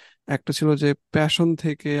একটা ছিল যে প্যাশন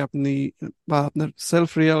থেকে আপনি বা আপনার সেলফ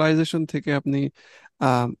রিয়েলাইজেশন থেকে আপনি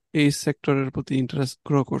আহ, এই সেক্টরের প্রতি ইন্টারেস্ট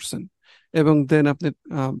গ্রো করছেন, এবং দেন আপনি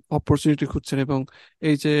অপরচুনিটি খুঁজছেন, এবং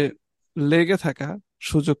এই যে লেগে থাকা,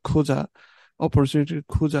 সুযোগ খোঁজা, অপরচুনিটি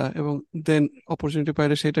খোঁজা, এবং দেন অপরচুনিটি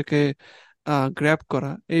পাইলে সেটাকে গ্র্যাব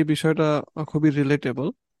করা, এই বিষয়টা খুবই রিলেটেবল।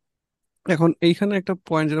 এখন এইখানে একটা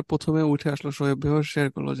পয়েন্ট যেটা প্রথমে উঠে আসলো, শোয়েব ভাইও শেয়ার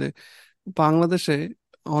করলো যে বাংলাদেশে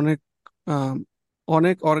অনেক আম,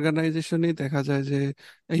 অনেক অর্গানাইজেশনই দেখা যায় যে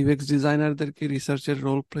ইউএক্স ডিজাইনারদেরকে রিসার্চের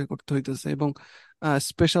রোল প্লে করতে হইতেছে, এবং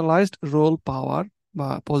স্পেশালাইজড রোল পাওয়ার বা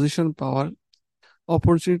পজিশন পাওয়ার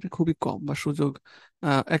অপরচুনিটি খুবই কম, বা সুযোগ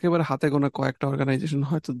একেবারে হাতে গোনা কয়েকটা অর্গানাইজেশন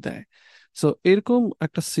হয়তো দেয়। সো এরকম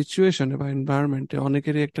একটা সিচুয়েশনে বা এনভায়রনমেন্টে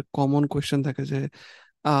অনেকেরই একটা কমন কোয়েশ্চেন থাকে যে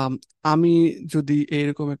আম, আমি যদি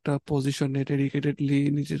এইরকম একটা পজিশনে ডেডিকেটেডলি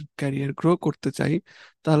নিজের ক্যারিয়ার গ্রো করতে চাই,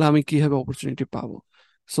 তাহলে আমি কিভাবে অপরচুনিটি পাবো?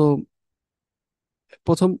 সো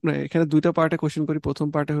প্রথম এখানে দুইটা পার্টে কোশ্চেন করি। প্রথম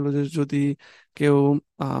পার্টে হলো যে যদি কেউ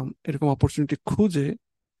এরকম অপরচুনিটি খুঁজে,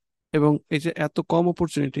 এবং এই যে এত কম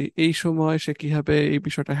অপরচুনিটি, এই সময় সে কিভাবে এই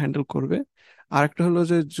বিষয়টা হ্যান্ডেল করবে। আরেকটা হলো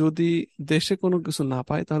যে যদি দেশে কোনো কিছু না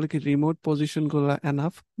পায়, তাহলে কি রিমোট পজিশন গুলো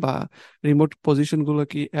এনাফ, বা রিমোট পজিশন গুলো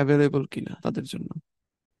কি অ্যাভেলেবল কিনা তাদের জন্য।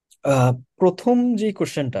 প্রথম যে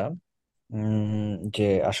কোশ্চেনটা, যে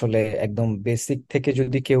আসলে একদম বেসিক থেকে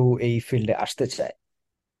যদি কেউ এই ফিল্ডে আসতে চায়,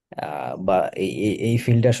 বা এই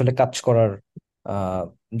ফিল্ডে আসলে কাজ করার আহ,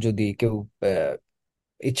 যদি কেউ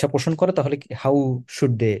ইচ্ছা পোষণ করে, তাহলে হাউ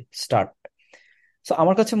শুড দে স্টার্ট? তো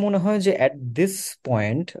আমার কাছে মনে হয় যে অ্যাট দিস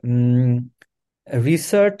পয়েন্ট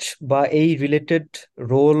রিসার্চ বা এই রিলেটেড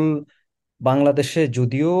রোল বাংলাদেশে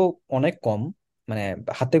যদিও অনেক কম, মানে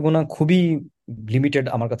হাতে গোনা খুবই লিমিটেড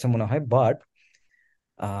আমার কাছে মনে হয়, বাট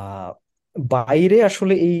আহ বাইরে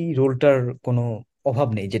আসলে এই রোলটার কোনো অভাব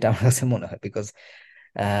নেই যেটা আমার কাছে মনে হয়। বিকজ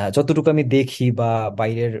যতটুকু আমি দেখি বা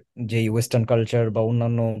বাইরের যে ওয়েস্টার্ন কালচার বা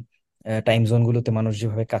অন্যান্য টাইম জোন গুলোতে মানুষ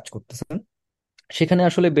যেভাবে কাজ করতেছেন, সেখানে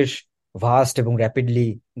আসলে বেশ ভাস্ট এবং র্যাপিডলি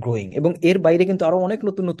গ্রোয়িং, এবং এর বাইরে কিন্তু আরো অনেক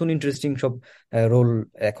নতুন নতুন ইন্টারেস্টিং সব রোল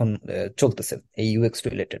এখন চলতেছে এই ইউএক্স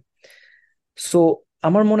রিলেটেড। সো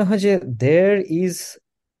আমার মনে হয় যে there is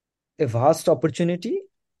a vast opportunity,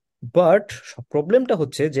 but প্রবলেমটা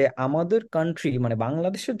হচ্ছে যে আমাদের কান্ট্রি মানে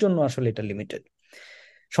বাংলাদেশের জন্য আসলে এটা লিমিটেড।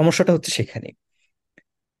 সমস্যাটা হচ্ছে সেখানে।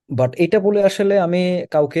 বাট এটা বলে আসলে আমি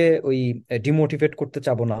কাউকে ওই ডিমোটিভেট করতে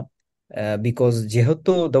চাবো না। বিকজ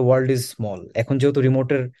যেহেতু দ্য ওয়ার্ল্ড ইজ স্মল, এখন যেহেতু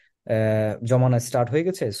রিমোটের জমানা স্টার্ট হয়ে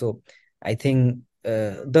গেছে, so I think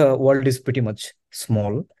the world is pretty much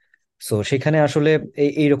small. So সেখানে আসলে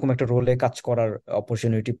এইরকম একটা রোলে কাজ করার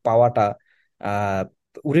অপরচুনিটি পাওয়াটা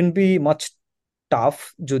উডেন্ট বি মাচ টাফ,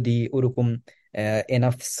 যদি ওরকম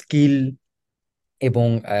এনাফ স্কিল এবং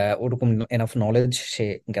ওরকম এনাফ নলেজ সে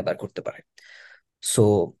গ্যাদার করতে পারে। সো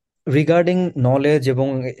রিগার্ডিং নলেজ এবং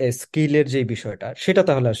স্কিলের যে বিষয়টা, সেটা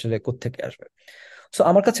তাহলে আসলে কোত্থেকে আসবে? সো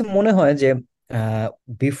আমার কাছে মনে হয় যে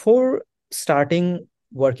বিফোর স্টার্টিং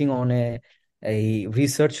ওয়ার্কিং অন এই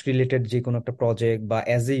রিসার্চ রিলেটেড যে কোনো একটা প্রজেক্ট বা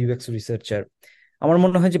অ্যাজ এ ইউএক্স রিসার্চার, আমার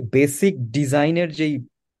মনে হয় যে বেসিক ডিজাইনের যেই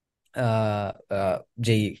আহ, আহ,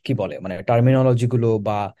 যেই কি বলে মানে টার্মিনোলজি গুলো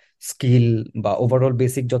বা স্কিল বা ওভারঅল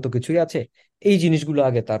বেসিক যত কিছুই আছে, এই জিনিসগুলো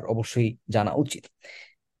আগে তার অবশ্যই জানা উচিত।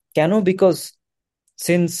 কেন? Because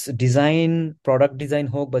since design, product design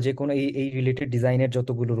হোক বা যে কোনো এই এই রিলেটেড ডিজাইনের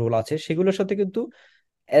যতগুলো রোল আছে, সেগুলোর সাথে কিন্তু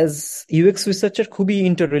অ্যাজ ইউএক্স রিসার্চার খুবই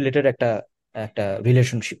ইন্টার রিলেটেড একটা একটা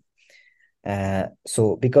রিলেশনশিপ। সো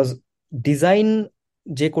বিকজ ডিজাইন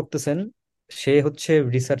যে করতেছেন সে হচ্ছে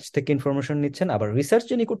রিসার্চ থেকে ইনফরমেশন নিচ্ছেন, আবার রিসার্চ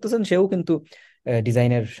যিনি করতেছেন সেও কিন্তু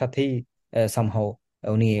ডিজাইনের সাথেই সামহাও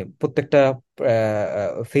উনি প্রত্যেকটা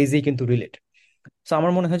ফেজেই কিন্তু রিলেট। তো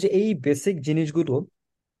আমার মনে হয় যে এই বেসিক জিনিসগুলো,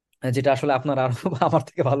 যেটা আসলে আপনারা আরো আমার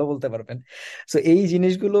থেকে ভালো বলতে পারবেন, তো এই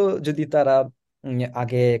জিনিসগুলো যদি তারা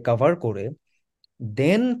আগে কভার করে,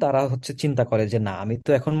 দেন তারা হচ্ছে চিন্তা করে যে না, আমি তো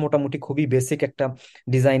এখন মোটামুটি খুবই বেসিক একটা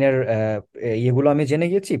ডিজাইনের ইয়েগুলো আমি জেনে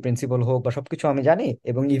গেছি, প্রিন্সিপাল হোক বা সবকিছু আমি জানি,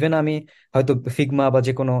 এবং ইভেন আমি হয়তো ফিগমা বা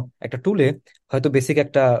যে কোনো একটা টুলে হয়তো বেসিক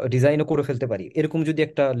একটা ডিজাইনও করে ফেলতে পারি, এরকম যদি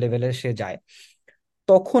একটা লেভেলে সে যায়,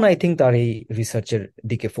 তখন আই থিঙ্ক তার এই রিসার্চের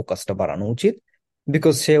দিকে ফোকাসটা বাড়ানো উচিত,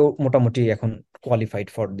 বিকজ সে মোটামুটি এখন কোয়ালিফাইড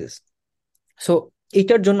ফর দিস। সো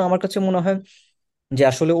এইটার জন্য আমার কাছে মনে হয় যে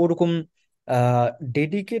আসলে ওরকম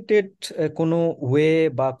ডেডিকেটেড কোনো ওয়ে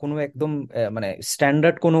বা কোনো একদম মানে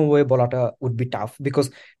স্ট্যান্ডার্ড কোনো ওয়ে বলাটা উড বি টাফ, বিকজ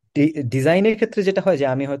ডিজাইনের ক্ষেত্রে যেটা হয় যে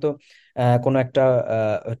আমি হয়তো কোনো একটা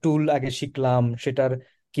টুল আগে শিখলাম, সেটার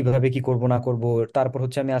কিভাবে কি করব না করব, তারপর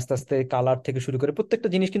হচ্ছে আমি আস্তে আস্তে কালার থেকে শুরু করে প্রত্যেকটা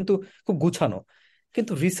জিনিস কিন্তু খুব গুছানো।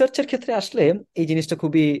 কিন্তু রিসার্চের ক্ষেত্রে আসলে এই জিনিসটা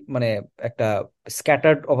খুবই মানে একটা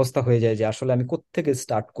স্ক্যাটার্ড অবস্থা হয়ে যায়, যে আসলে আমি কোত্থেকে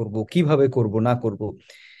স্টার্ট করব, কিভাবে করব না করব।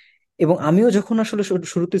 এবং আমিও যখন আসলে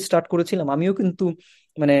শুরুতে স্টার্ট করেছিলাম, আমিও কিন্তু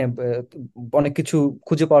মানে অনেক কিছু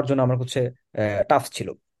খুঁজে পাওয়ার জন্য আমার হচ্ছে টাফ ছিল।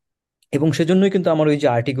 এবং সেজন্যই কিন্তু আমার ওই যে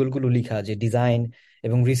আর্টিকেল গুলো লিখা, যে ডিজাইন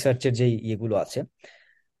এবং রিসার্চের যে ইয়েগুলো আছে,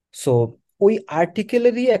 সো ওই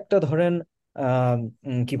আর্টিকেলেরই একটা ধরেন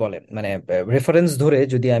কি বলে মানে রেফারেন্স ধরে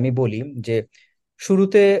যদি আমি বলি যে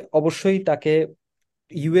শুরুতে অবশ্যই তাকে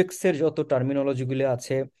ইউএক্স এর যত টার্মিনোলজি গুলো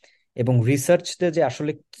আছে এবং রিসার্চতে যে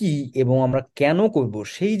আসলে কি এবং আমরা কেন করব,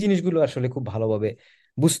 সেই জিনিসগুলো আসলে খুব ভালোভাবে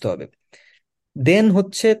বুঝতে হবে। দেন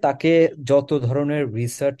হচ্ছে তাকে যত ধরনের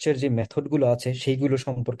রিসার্চের যে মেথড গুলো আছে সেইগুলো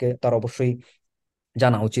সম্পর্কে তার অবশ্যই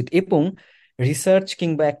জানা উচিত, এবং রিসার্চ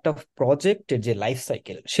কিংবা একটা প্রজেক্টের যে লাইফ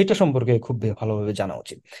সাইকেল সেটা সম্পর্কে খুব ভালোভাবে জানা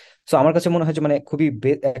উচিত। সো আমার কাছে মনে হয় যে মানে খুবই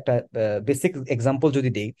একটা বেসিক এক্সাম্পল যদি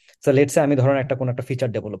দিই, লেটসে আমি ধরেন একটা কোন একটা ফিচার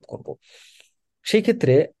ডেভেলপ করব, সেই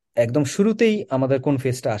ক্ষেত্রে একদম শুরুতেই আমাদের কোন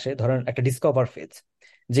ফেজটা আসে, ধরেন একটা ডিসকভার ফেজ,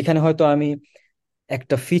 যেখানে হয়তো আমি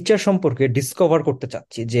একটা ফিচার সম্পর্কে ডিসকভার করতে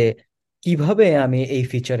চাচ্ছি যে কিভাবে আমি এই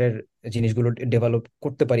ফিচারের জিনিসগুলো ডেভেলপ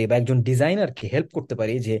করতে পারি, বা একজন ডিজাইনারকে হেল্প করতে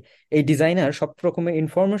পারি যে এই ডিজাইনার সব রকমের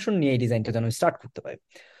ইনফরমেশন নিয়ে এই ডিজাইনটা যেন স্টার্ট করতে পারে।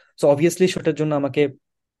 সো অবভিয়াসলি সেটার জন্য আমাকে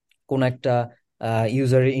কোন একটা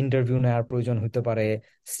ইউজারের ইন্টারভিউ নেওয়ার প্রয়োজন হতে পারে,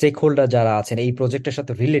 স্টেক হোল্ডার যারা আছেন এই প্রজেক্টের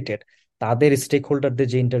সাথে রিলেটেড, তাদের স্টেক হোল্ডারদের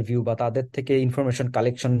যে ইন্টারভিউ বা তাদের থেকে ইনফরমেশন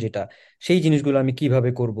কালেকশন যেটা, সেই জিনিসগুলো আমি কিভাবে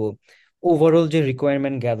করব, ওভারঅল যে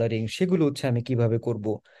রিকোয়ারমেন্ট গ্যাদারিং সেগুলো হচ্ছে আমি কিভাবে করব।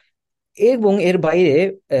 এবং এর বাইরে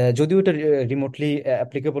যদিও এটা রিমোটলি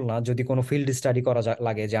অ্যাপ্লিকেবল না, যদি কোনো ফিল্ড স্টাডি করা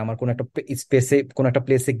লাগে যে আমার কোনো একটা স্পেসে কোনো একটা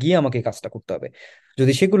প্লেসে গিয়ে আমাকে এই কাজটা করতে হবে,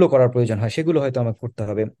 যদি সেগুলো করার প্রয়োজন হয় সেগুলো হয়তো আমাকে করতে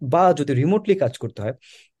হবে। বা যদি রিমোটলি কাজ করতে হয়,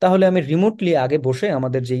 তাহলে আমি রিমোটলি আগে বসে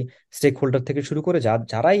আমাদের যেই স্টেক হোল্ডার থেকে শুরু করে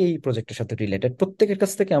যারাই এই প্রজেক্টের সাথে রিলেটেড, প্রত্যেকের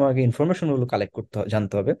কাছ থেকে আমাকে ইনফরমেশন গুলো কালেক্ট করতে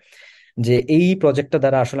জানতে হবে যে এই প্রজেক্টটা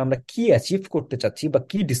দ্বারা আসলে আমরা কি অ্যাচিভ করতে চাচ্ছি বা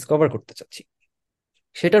কি ডিসকভার করতে চাচ্ছি।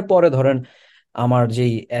 সেটার পরে ধরেন আমার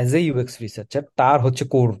যেই অ্যাজ এ ইউএক্স রিসার্চার তার হচ্ছে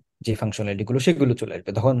কোর যে ফাংশনালিটি গুলো সেগুলো চলে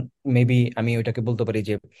আসবে, তখন মেবি আমি ওইটাকে বলতে পারি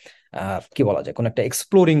যে কি বলা যায়, কোন একটা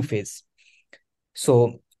এক্সপ্লোরিং ফেজ। সো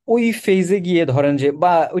ওই ফেজে গিয়ে ধরেন যে,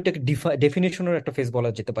 বা ওইটাকে ডেফিনেশনের একটা ফেজ বলা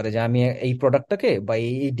যেতে পারে, যে আমি এই প্রোডাক্টটাকে বা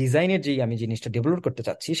এই ডিজাইনের যে আমি জিনিসটা ডেভেলপ করতে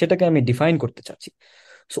চাচ্ছি সেটাকে আমি ডিফাইন করতে চাচ্ছি।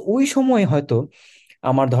 সো ওই সময় হয়তো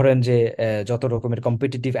আমার ধরেন যে যত রকমের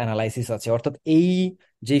কম্পিটিটিভ অ্যানালাইসিস আছে, অর্থাৎ এই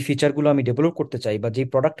যে ফিচারগুলো আমি ডেভেলপ করতে চাই বা যে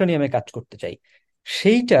প্রোডাক্টটা নিয়ে আমি কাজ করতে চাই,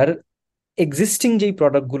 সেইটার এক্সিস্টিং যেই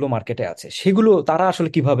প্রোডাক্টগুলো মার্কেটে আছে সেগুলো তারা আসলে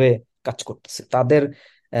কিভাবে কাজ করতেছে, তাদের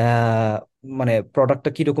আহ, মানে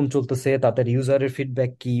প্রোডাক্টটা কিরকম চলতেছে, তাদের ইউজারের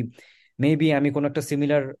ফিডব্যাক কি। মেবি আমি কোন একটা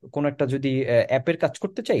সিমিলার কোন একটা যদি অ্যাপের কাজ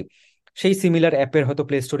করতে চাই, সেই সিমিলার অ্যাপের হয়তো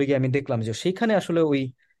প্লে স্টোরে গিয়ে আমি দেখলাম যে সেইখানে আসলে ওই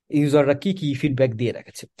ইউজাররা কি কি ফিডব্যাক দিয়ে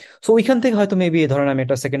রেখেছে। সো ওইখান থেকে হয়তো মেবি ধরেন আমি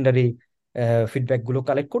একটা সেকেন্ডারি ফিডব্যাক গুলো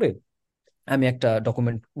কালেক্ট করে আমি একটা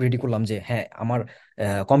ডকুমেন্ট রেডি করলাম যে হ্যাঁ আমার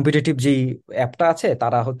কম্পিটিটিভ যেই অ্যাপটা আছে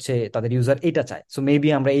তারা হচ্ছে তাদের ইউজার এটা চায়, সো মেবি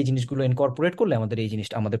আমরা এই জিনিসগুলো ইনকর্পোরেট করলে আমাদের এই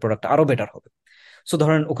জিনিসটা আমাদের প্রোডাক্ট আরো বেটার হবে। সো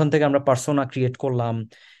ধরেন ওখান থেকে আমরা পার্সোনা ক্রিয়েট করলাম,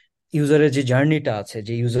 ইউজারের যে জার্নিটা আছে,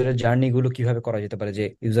 যে ইউজারের জার্নি গুলো কিভাবে করা যেতে পারে, যে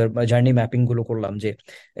ইউজার জার্নি ম্যাপিং গুলো করলাম, যে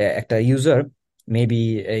একটা ইউজার মেবি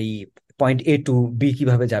এই পয়েন্ট এ টু বি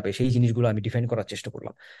কিভাবে যাবে সেই জিনিসগুলো আমি ডিফাইন করার চেষ্টা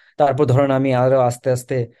করলাম। তারপর ধরেন আমি আরো আস্তে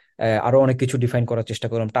আস্তে আরো অনেক কিছু ডিফাইন করার চেষ্টা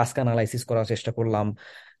করলাম, টাস্ক অ্যানালাইসিস করার চেষ্টা করলাম।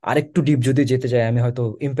 আরেকটু ডিপ যদি যেতে যাই আমি হয়তো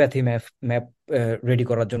এমপ্যাথি ম্যাপ ম্যাপ রেডি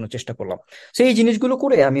করার জন্য চেষ্টা করলাম। সেই জিনিসগুলো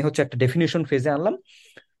করে আমি হচ্ছে একটা ডেফিনেশন ফেজে আনলাম।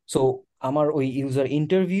 সো আমার ওই ইউজার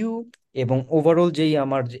ইন্টারভিউ এবং ওভারঅল যেই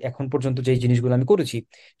আমার এখন পর্যন্ত যেই জিনিসগুলো আমি করেছি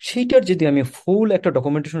সেইটার যদি আমি ফুল একটা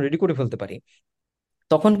ডকুমেন্টেশন রেডি করে ফেলতে পারি,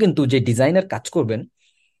 তখন কিন্তু যে ডিজাইনার কাজ করবেন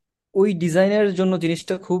ওই ডিজাইনারের জন্য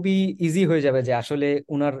জিনিসটা খুবই ইজি হয়ে যাবে, যে আসলে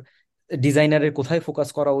উনার ডিজাইনারের কোথায় ফোকাস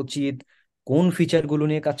করা উচিত, কোন ফিচার গুলো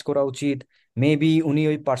নিয়ে কাজ করা উচিত। মেবি উনি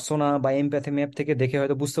ওই পার্সোনা বা এমপ্যাথি ম্যাপ থেকে দেখে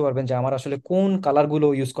হয়তো বুঝতে পারবেন যে আমার আসলে কোন কালার গুলো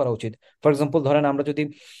ইউজ করা উচিত। ফর এক্সাম্পল ধরেন আমরা যদি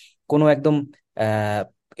কোনো একদম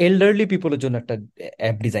এল্ডারলি পিপলের জন্য একটা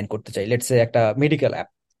অ্যাপ ডিজাইন করতে চাই, লেটস সে একটা মেডিকেল অ্যাপ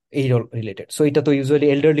এই রিলেটেড, সো এটা তো ইউজুয়ালি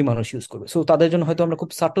এল্ডারলি মানুষ ইউজ করবে, সো তাদের জন্য হয়তো আমরা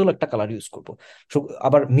খুব সাটল একটা কালার ইউজ করবো। So,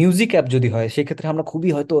 আবার মিউজিক অ্যাপ যদি হয় সেক্ষেত্রে আমরা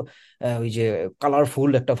খুবই হয়তো ওই যে কালারফুল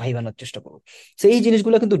একটা ভাইব আনার চেষ্টা করবো। তো এই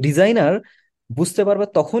জিনিসগুলো কিন্তু ডিজাইনার বুঝতে পারবে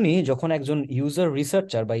তখনই যখন একজন ইউজার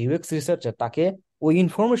রিসার্চার বা ইউএক্স রিসার্চার তাকে ওই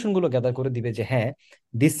ইনফরমেশন গুলো গ্যাদার করে দিবে যে হ্যাঁ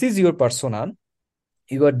this is your persona,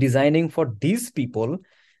 you are designing for this people,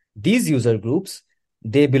 this user groups,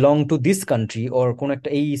 they belong to this country, or কোন একটা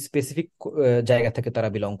এই স্পেসিফিক জায়গা থেকে তারা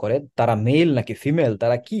বিলং করে, তারা মেল নাকি ফিমেল,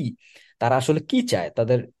 তারা কি, তারা আসলে কি চায়,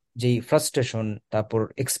 তাদের যেই ফ্রাস্ট্রেশন, তারপর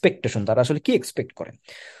এক্সপেকটেশন, তারা আসলে কি এক্সপেক্ট করে।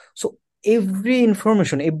 So every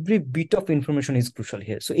information, every bit of information is crucial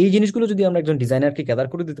here. So এই জিনিসগুলো যদি আমরা একজন ডিজাইনারকে গ্যাদার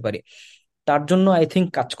করে দিতে পারি, তার জন্য আই থিঙ্ক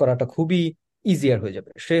কাজ করাটা খুবই ইজিয়ার হয়ে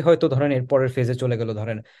যাবে। সে হয়তো ধরেন এর পরের ফেজে চলে গেল,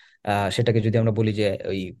 ধরেন সেটাকে যদি আমরা বলি যে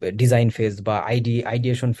ওই ডিজাইন ফেজ বা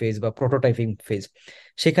আইডিয়েশন ফেজ বা প্রোটোটাইপিং ফেজ,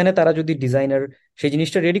 সেখানে তারা যদি ডিজাইনার সেই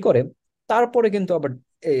জিনিসটা রেডি করে, তারপরে কিন্তু আবার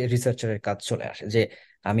রিসার্চারের কাজ চলে আসে যে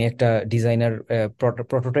আমি একটা ডিজাইনার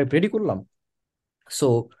প্রোটোটাইপ রেডি করলাম। সো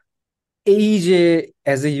এই যে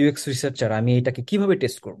অ্যাজ এ ইউএক্স রিসার্চার আমি এটাকে কিভাবে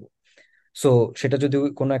টেস্ট করব। সো সেটা যদি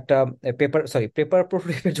কোনো একটা পেপার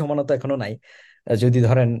প্রোটোটাইপের জমানো তো এখনো নাই। যদি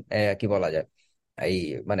ধরেন কি বলা যায় এই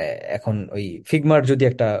মানে এখন ওই ফিগমার যদি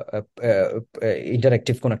একটা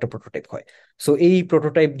ইন্টারেক্টিভ কোন একটা প্রোটোটাইপ হয়, সো এই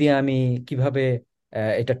প্রোটোটাইপ দিয়ে আমি কিভাবে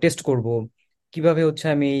এটা টেস্ট করব, কিভাবে হচ্ছে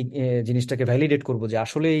আমি এই জিনিসটাকে ভ্যালিডেট করব যে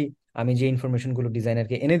আসলেই আমি যে ইনফরমেশন গুলো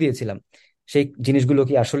ডিজাইনারকে এনে দিয়েছিলাম সেই জিনিসগুলো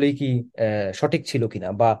কি আসলেই কি সঠিক ছিল কিনা,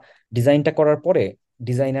 বা ডিজাইনটা করার পরে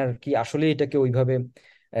ডিজাইনার কি আসলে এটাকে ওইভাবে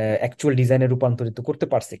অ্যাকচুয়াল ডিজাইনে রূপান্তরিত করতে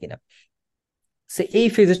পারছে কিনা। সে এই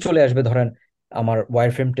ফেজে চলে আসবে ধরেন আমার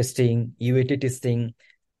ওয়ারফ্রেম টেস্টিং, ইউএটি টেস্টিং,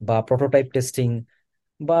 বা প্রোটোটাইপ টেস্টিং,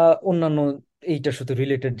 বা অন্যান্য এইটার সাথে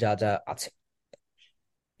রিলেটেড যা যা আছে।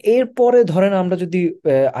 এরপরে ধরেন আমরা যদি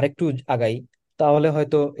আরেকটু আগাই, তাহলে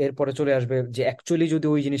হয়তো এরপরে চলে আসবে যে অ্যাকচুয়ালি যদি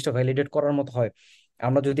ওই জিনিসটা ভ্যালিডেট করার মতো হয়,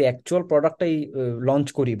 আমরা যদি অ্যাকচুয়াল প্রোডাক্টটাই লঞ্চ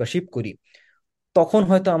করি বা শিপ করি, তখন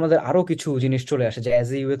হয়তো আমাদের আরো কিছু জিনিস চলে আসে যে অ্যাজ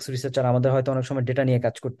এ ইউএক্স রিসার্চার আমাদের হয়তো অনেক সময় ডেটা নিয়ে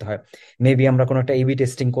কাজ করতে হয়। মেবি আমরা কোনো একটা এবি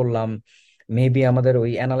টেস্টিং করলাম, মেবি আমাদের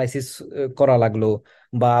ওই অ্যানালাইসিস করা লাগলো,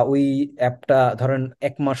 বা ওই অ্যাপটা ধরেন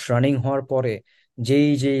 1 মাস রানিং হওয়ার পরে যেই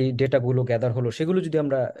যেই ডেটাগুলো গ্যাদার হলো সেগুলো যদি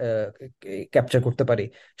আমরা ক্যাপচার করতে পারি,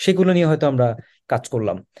 সেগুলো নিয়ে হয়তো আমরা কাজ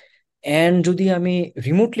করলাম। এন্ড যদি আমি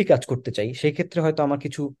রিমোটলি কাজ করতে চাই সেক্ষেত্রে হয়তো আমার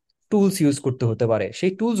কিছু টুলস ইউজ করতে হতে পারে,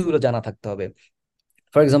 সেই টুলস গুলো জানা থাকতে হবে।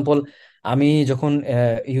 ফর এক্সাম্পল আমি যখন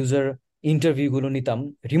ইউজার ইন্টারভিউ গুলো নিতাম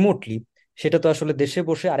রিমোটলি, সেটা তো আসলে দেশে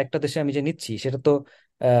বসে আরেকটা দেশে আমি যে নিচ্ছি সেটা তো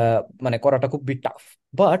মানে করাটা খুব টাফ।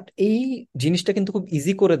 বাট এই জিনিসটা কিন্তু খুব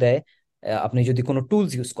ইজি করে দেয় আপনি যদি কোনো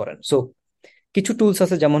টুলস ইউজ করেন। সো কিছু টুলস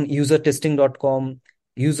আছে যেমন usertesting.com,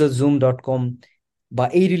 userzoom.com, বা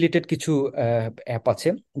এই রিলেটেড কিছু অ্যাপ আছে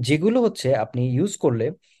যেগুলো হচ্ছে আপনি ইউজ করলে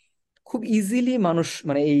খুব ইজিলি মানুষ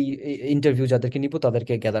মানে এই ইন্টারভিউ যাদেরকে নিব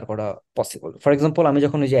তাদেরকে গ্যাদার করা পসিবল। ফর এক্সাম্পল আমি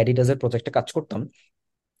যখন ওই যে অ্যাডিডাসের প্রজেক্টে কাজ করতাম,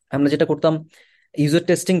 আমরা যেটা করতাম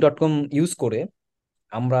usertesting.com ইউজ করে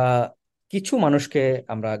আমরা কিছু মানুষকে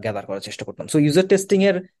আমরা গ্যাদার করার চেষ্টা করতাম। সো ইউজার টেস্টিং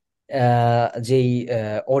এর যেই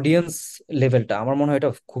অডিয়েন্স লেভেলটা আমার মনে হয়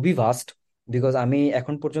এটা খুবই ভাস্ট। বিকজ আমি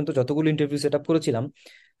এখন পর্যন্ত যতগুলো ইন্টারভিউ সেট আপ করেছিলাম,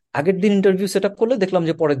 আগের দিন ইন্টারভিউ সেট আপ করলে দেখলাম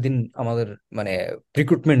যে পরের দিন আমাদের মানে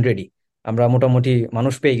রিক্রুটমেন্ট রেডি, আমরা মোটামুটি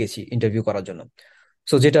মানুষ পেয়ে গেছি ইন্টারভিউ করার জন্য।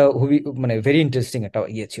 সো যেটা খুবই মানে ভেরি ইন্টারেস্টিং একটা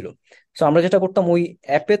ইয়ে ছিল। সো আমরা যেটা করতাম ওই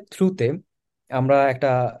অ্যাপের থ্রুতে আমরা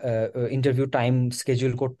একটা ইন্টারভিউ টাইম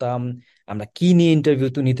স্কেজুল করতাম, আমরা কি নিয়ে ইন্টারভিউ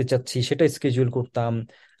তো নিতে চাচ্ছি সেটা স্কেজুল করতাম,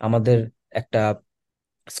 আমাদের একটা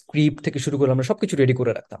স্ক্রিপ্ট থেকে শুরু করে আমরা সবকিছু রেডি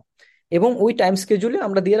করে রাখতাম। এবং ওই টাইম স্কেজুলে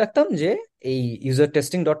আমরা দিয়ে রাখতাম যে এই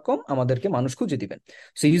usertesting.com আমাদেরকে মানুষ খুঁজে দিবেন।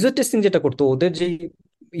 সো ইউজার টেস্টিং যেটা করতো, ওদের যে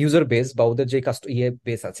ইউজার বেস বা ওদের যে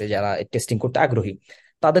বেস আছে যারা টেস্টিং করতে আগ্রহী,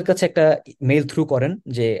 তাদের কাছে একটা মেইল থ্রু করেন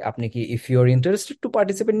যে আপনি কি, if you are interested to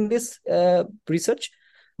participate in this research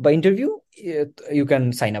বা interview, you can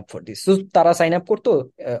sign up for this. তো তারা সাইন আপ করতো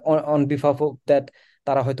অন বিহাফ অফ দ্যাট।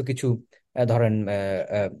 তারা হয়তো কিছু ধরেন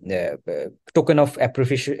টোকেন অফ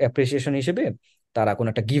অ্যাপ্রিসিয়েশন হিসেবে তারা কোনো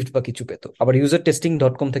একটা গিফট বা কিছু পেতো। আবার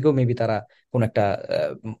usertesting.com থেকেও মেবি তারা কোনো একটা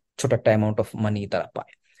ছোট একটা অ্যামাউন্ট অফ মানি তারা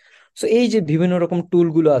পায়। সো এই যে বিভিন্ন রকম টুল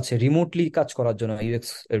গুলো আছে রিমোটলি কাজ করার জন্য,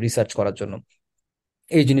 ইউএক্স রিসার্চ করার জন্য,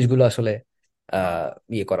 এই জিনিসগুলো আসলে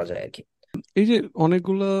ইয়ে করা যায় আর কি। এই যে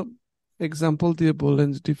অনেকগুলো এক্সাম্পল দিয়ে বললেন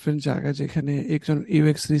ডিফারেন্ট জায়গায় যেখানে একজন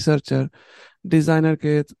ইউএক্স রিসার্চার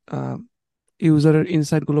ডিজাইনারকে ইউজারের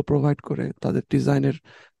ইনসাইট গুলো প্রোভাইড করে তাদের ডিজাইনের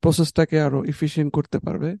প্রসেসটাকে আরো ইফিশিয়েন্ট করতে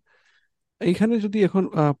পারবে। এইখানে যদি এখন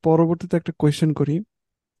পরবর্তীতে একটা কোয়েশ্চেন করি,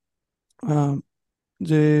 আহ,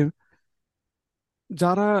 যে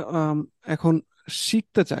যারা এখন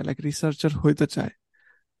শিখতে চায়, লাইক রিসার্চার হইতে চায়,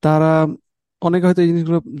 তারা অনেকে হয়তো এই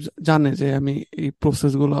জিনিসগুলো জানে যে আমি এই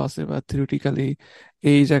প্রসেস গুলো আছে বা থিওরিটিক্যালি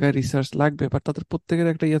এই জায়গায় রিসার্চ লাগবে, বাট তাদের প্রত্যেকের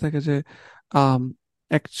একটা ইয়ে থাকে যে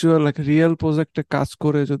অ্যাকচুয়াল লাইক রিয়েল প্রজেক্টে কাজ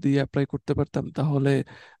করে যদি অ্যাপ্লাই করতে পারতাম তাহলে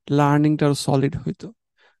লার্নিংটা আরো সলিড হইতো।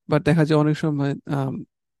 বাট দেখা যায় অনেক সময়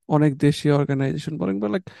অনেক দেশীয় অর্গানাইজেশন বলেন বা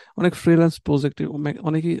লাইক অনেক ফ্রিল্যান্স প্রজেক্টে,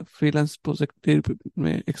 অনেকেই ফ্রিল্যান্স প্রজেক্টের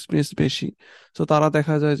এক্সপিরিয়েন্স বেশি। তো তারা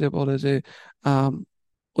দেখা যায় যে বলে যে আম,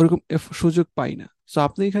 ওরকম সুযোগ পাই না। তো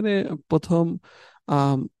আপনি এখানে প্রথম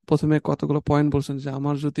আম, প্রথমে কতগুলো পয়েন্ট বলছেন যে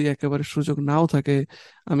আমার যদি একেবারে সুযোগ নাও থাকে,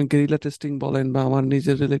 আমি গেরিলা টেস্টিং বলেন বা আমার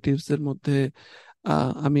নিজের রিলেটিভস এর মধ্যে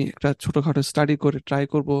আমি একটা ছোটখাটো স্টাডি করে ট্রাই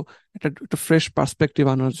করব একটা একটা ফ্রেশ পার্সপেক্টিভ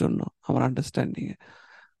আনার জন্য আমার আন্ডারস্ট্যান্ডিং এ।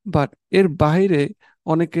 বাট এর বাইরে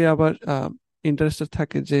অনেকে আবার ইন্টারেস্টেড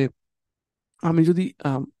থাকে যে আমি যদি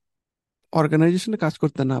অর্গানাইজেশনে কাজ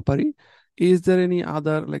করতে না পারি, is there any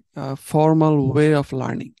other like formal way of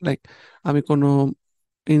learning, like আমি কোনো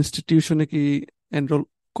ইনস্টিটিউশনে কি এনরোল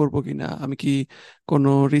করব কিনা, আমি কি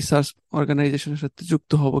কোনো রিসার্চ অর্গানাইজেশনের সাথে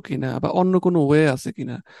যুক্ত হব কিনা, বা অন্য কোনো ওয়ে আছে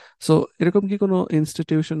কিনা। সো এরকম কি কোনো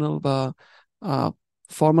ইনস্টিটিউশনাল বা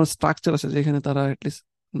ফর্মাল স্ট্রাকচার আছে যেখানে তারা অ্যাটলিস্ট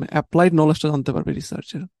অ্যাপ্লাইড নলেজটা জানতে পারবে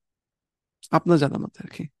রিসার্চের, আপনার জানা মতে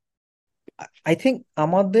আর কি? আই থিঙ্ক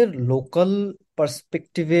আমাদের লোকাল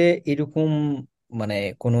পার্সপেক্টিভে এরকম মানে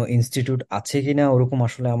কোনো ইনস্টিটিউট আছে কিনা ওরকম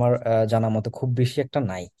আসলে আমার জানা মতে খুব বেশি একটা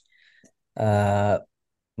নাই। আহ,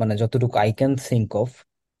 মানে যতটুকু I can think of.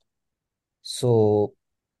 So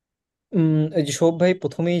এই যে সৌরভ ভাই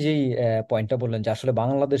প্রথমেই যেই পয়েন্টটা বললেন যে আসলে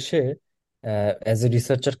বাংলাদেশে অ্যাজ এ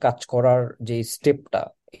রিসার্চার কাজ করার যে স্টেপটা,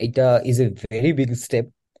 এটা is a very big step.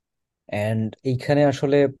 And এইখানে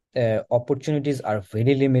আসলে opportunities are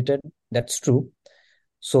very limited, that's true.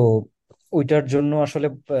 So ওইটার জন্য আসলে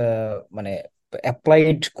মানে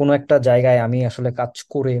অ্যাপ্লাইড কোনো একটা জায়গায় আমি আসলে কাজ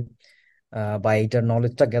করে বা এইটার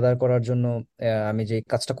নলেজটা গ্যাদার করার জন্য আমি যে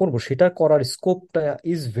কাজটা করব সেটা করার স্কোপটা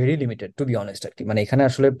is very limited, to be honest আর কি। মানে এখানে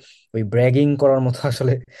আসলে ওই ব্র্যাগিং করার মতো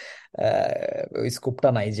আসলে ওই স্কোপটা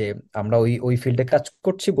নাই যে আমরা ওই ওই ফিল্ডে কাজ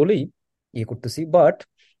করছি বলেই ইয়ে করতেছি। বাট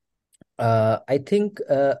আই থিংক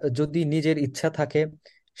যদি নিজের ইচ্ছা থাকে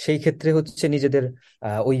সেই ক্ষেত্রে হচ্ছে নিজেদের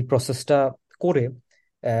ওই প্রসেসটা করে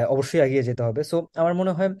অবশ্যই এগিয়ে যেতে হবে। সো আমার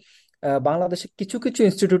মনে হয় বাংলাদেশে কিছু কিছু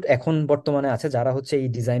ইনস্টিটিউট এখন বর্তমানে আছে যারা হচ্ছে এই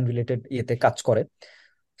ডিজাইন রিলেটেড ইয়েতে কাজ করে।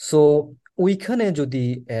 সো ওইখানে যদি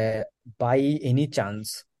বাই এনি চান্স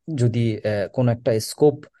যদি কোনো একটা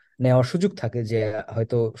স্কোপ নেওয়ার সুযোগ থাকে যে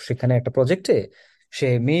হয়তো সেখানে একটা প্রজেক্টে সে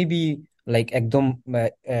মেবি লাইক একদম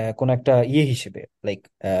কোনো একটা ইয়ে হিসেবে লাইক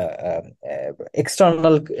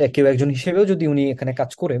এক্সটার্নাল কেউ একজন হিসেবেও যদি উনি এখানে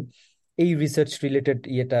কাজ করে এই রিসার্চ রিলেটেড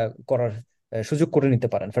ইয়েটা করার সুযোগ করে নিতে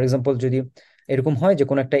পারেন। ফর এক্সাম্পল যদি এরকম হয় যে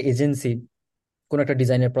কোনো একটা এজেন্সি কোনো একটা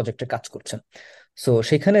ডিজাইনের প্রজেক্টে কাজ করছেন, সো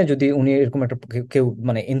সেখানে যদি উনি এরকম একটা কেউ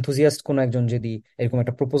মানে এনথুজিয়াস্ট কোনো একজন যদি এরকম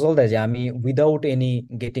একটা প্রপোজাল দেয় যে আমি without any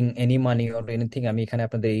getting any money or anything আমি এখানে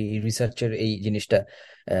আপনাদের এই রিসার্চের এই জিনিসটা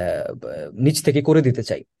নিজ থেকে করে দিতে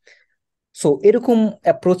চাই, সো এরকম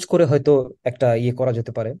অ্যাপ্রোচ করে হয়তো একটা ইয়ে করা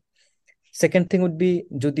যেতে পারে। সেকেন্ড থিং উড বি,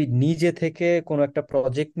 যদি নিজে থেকে কোনো একটা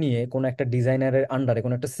প্রজেক্ট নিয়ে কোনো একটা ডিজাইনারের আন্ডারে,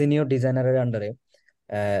 কোনো একটা সিনিয়র ডিজাইনারের আন্ডারে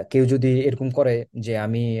কেউ যদি এরকম করে যে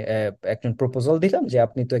আমি একজন প্রপোজাল দিলাম যে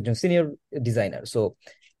আপনি তো একজন সিনিয়র ডিজাইনার, সো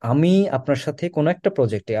আমি আপনার সাথে কোনো একটা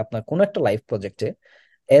প্রজেক্টে, আপনার কোনো একটা লাইভ প্রজেক্টে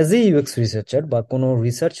অ্যাজ এ ইউএক্স রিসার্চার বা কোনো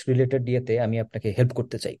রিসার্চ রিলেটেড ইয়েতে আমি আপনাকে হেল্প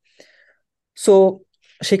করতে চাই। সো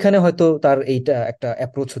সেখানে হয়তো তার এইটা একটা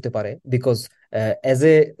অ্যাপ্রোচ হতে পারে, because as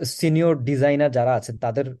a senior designer যারা আছেন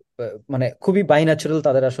তাদের মানে খুবই বাই ন্যাচারাল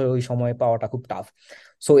তাদের আসলে ওই সময় পাওয়াটা খুব টাফ।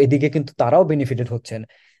 সো এদিকে কিন্তু তারাও বেনিফিটেড হচ্ছেন,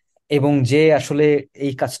 এবং যে আসলে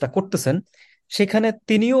এই কাজটা করতেছেন সেখানে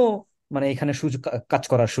তিনিও মানে এখানে সুযোগ কাজ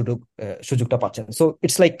করার সুযোগটা পাচ্ছেন। So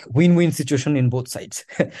it's like win win situation in both sides.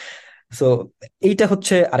 So এইটা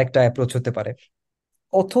হচ্ছে আরেকটা অ্যাপ্রোচ হতে পারে।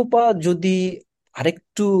 অথবা যদি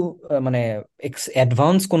আরেকটু মানে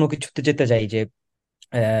অ্যাডভান্স কোনো কিছুতে যেতে যাই, যে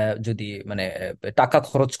যদি মানে টাকা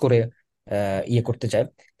খরচ করে ইয়ে করতে চায়,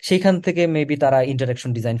 সেইখান থেকে মেবি তারা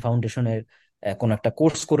ইন্টারাকশন ডিজাইন ফাউন্ডেশনের কোনো একটা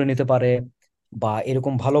কোর্স করে নিতে পারে। বা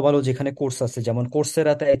এরকম ভালো ভালো যেখানে কোর্স আছে, যেমন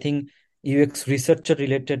কোর্সেরাতে I think UX researcher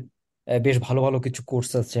related বেশ ভালো ভালো কিছু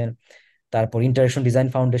কোর্স আছে। তারপর ইন্টারাকশন ডিজাইন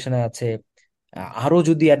ফাউন্ডেশনে আছে। আরো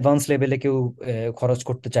যদি অ্যাডভান্স লেভেলে কেউ খরচ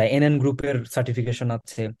করতে চায়, এনএন গ্রুপের সার্টিফিকেশন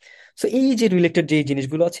আছে। সো এই যে রিলেটেড যে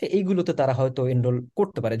জিনিসগুলো আছে এইগুলোতে তারা হয়তো এনরোল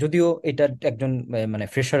করতে পারে, যদিও এটা একজন মানে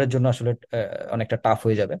ফ্রেশারের জন্য আসলে অনেকটা টাফ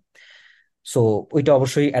হয়ে যাবে। সো ওইটা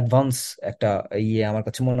অবশ্যই অ্যাডভান্স একটা ইয়ে আমার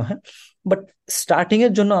কাছে মনে হয়। বাট স্টার্টিং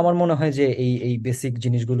এর জন্য আমার মনে হয় যে এই এই বেসিক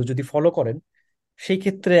জিনিসগুলো যদি ফলো করেন, সেই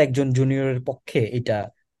ক্ষেত্রে একজন জুনিয়রের পক্ষে এটা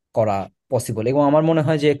করা পসিবল। এবং আমার মনে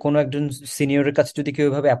হয় যে কোনো একজন সিনিয়রের কাছে যদি কেউ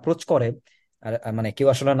এভাবে অ্যাপ্রোচ করে, আর আর মানে কেউ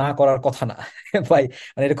আসলে না করার কথা না ভাই,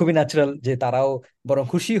 মানে এটা খুবই ন্যাচারাল যে তারাও বরং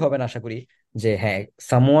খুশি হবেন আশা করি, যে হ্যাঁ,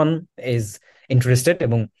 সামওয়ান ইজ ইন্টারেস্টেড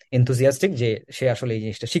এবং এনথুজিয়াস্টিক, যে সে আসলে এই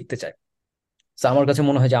জিনিসটা শিখতে চায়। তো আমার কাছে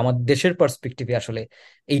মনে হয় যে আমার দেশের পার্সপেক্টিভে আসলে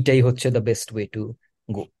এইটাই হচ্ছে the best way to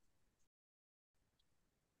go.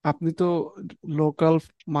 আপনি তো লোকাল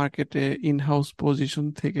মার্কেটে ইন হাউস পজিশন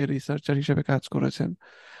থেকে রিসার্চার হিসেবে কাজ করেছেন,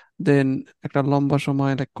 দেন একটা লম্বা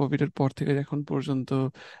সময় লাইক কোভিড এর পর থেকে এখন পর্যন্ত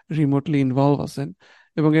রিমোটলি ইনভলভ আছেন,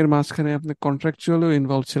 এবং এর মাঝখানে আপনি কন্ট্রাকচুয়ালিও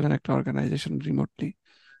ইনভলভ ছিলেন একটা অর্গানাইজেশন রিমোটলি।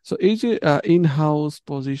 সো এই যে ইন হাউস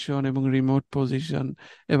পজিশন এবং রিমোট পজিশন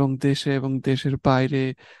এবং দেশে এবং দেশের বাইরে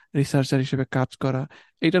রিসার্চার হিসেবে কাজ করা,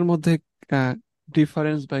 এটার মধ্যে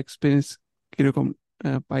ডিফারেন্স বা এক্সপিরিয়েন্স কিরকম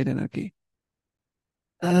পাইলেন আর কি?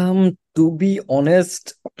 To be honest,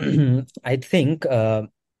 I think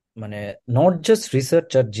মানে নট জাস্ট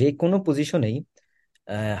রিসার্চার, যে কোনো পজিশনেই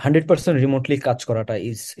 100% রিমোটলি কাজ করাটা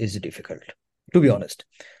is is difficult, to be honest.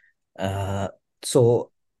 So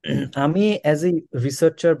আমি অ্যাজ এ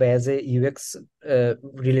রিসার্চার বা অ্যাজ এ ইউএক্স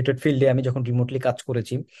রিলেটেড ফিল্ডে আমি যখন রিমোটলি কাজ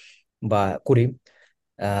করেছি বা করি,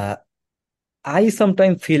 আই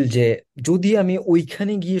সামটাইম ফিল যে যদি আমি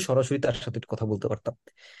ওইখানে গিয়ে সরাসরি তার সাথে কথা বলতে পারতাম,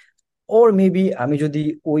 ওর মেবি আমি যদি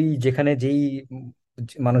ওই যেখানে যেই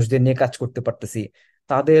মানুষদের নিয়ে কাজ করতে পারতেছি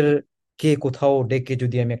তাদের কে কোথাও ডেকে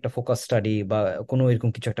যদি আমি একটা ফোকাস স্টাডি বা কোনো এরকম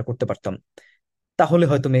কিছু একটা করতে পারতাম, তাহলে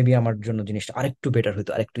হয়তো মেবি আমার জন্য জিনিসটা আরেকটু বেটার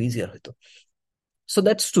হতো, আরেকটু ইজিয়ার হতো। সো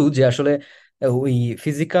দ্যাটস ট্রু যে আসলে ওই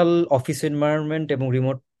ফিজিক্যাল অফিস এনভায়রনমেন্ট এবং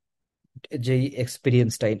রিমোট যেই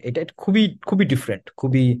এক্সপিরিয়েন্সটা, এটা এটা খুবই খুবই ডিফারেন্ট,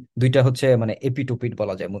 খুবই দুইটা হচ্ছে মানে এপিট ওপিট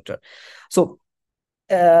বলা যায় মুদ্রার। সো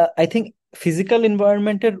আই থিঙ্ক ফিজিক্যাল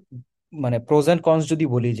এনভায়রনমেন্টের মানে প্রোজ অ্যান্ড কনস যদি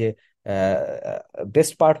বলি, যে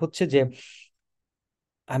বেস্ট পার্ট হচ্ছে যে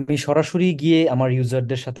আমি সরাসরি গিয়ে আমার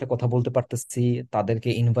ইউজারদের সাথে কথা বলতে পারতেছি, তাদেরকে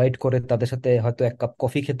ইনভাইট করে তাদের সাথে হয়তো এক কাপ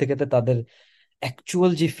কফি খেতে খেতে তাদের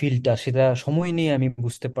অ্যাকচুয়াল যে ফিলটা সেটা সময় নিয়ে আমি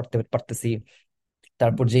বুঝতে পারতেছি।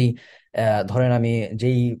 তারপর যেই ধরেন আমি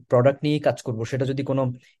যেই প্রোডাক্ট নিয়ে কাজ করব, সেটা যদি কোনো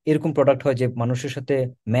এরকম প্রোডাক্ট হয় যে মানুষের সাথে,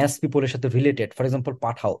 ম্যাস পিপলের সাথে related, for example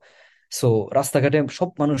Pathao. So রাস্তাঘাটে সব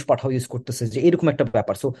মানুষ পাঠাও ইউজ করতেছে, যে এরকম একটা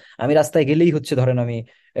ব্যাপার। সো আমি রাস্তায় গেলেই হচ্ছে ধরেন আমি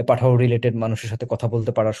পাঠাও রিলেটেড মানুষের সাথে কথা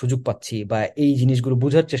বলতে পারার সুযোগ পাচ্ছি বা এই জিনিসগুলো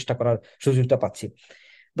বোঝার চেষ্টা করার সুযোগটা পাচ্ছি।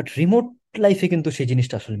 বাট রিমোট লাইফে কিন্তু সেই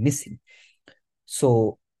জিনিসটা আসলে মিসিং। সো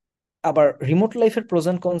আবার রিমোট লাইফের প্রোজ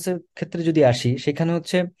এন্ড কনস এর ক্ষেত্রে যদি আসি, সেখানে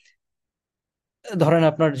হচ্ছে ধরেন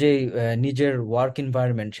আপনার যে নিজের ওয়ার্ক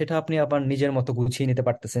এনভায়রনমেন্ট, সেটা আপনি আবার নিজের মতো গুছিয়ে নিতে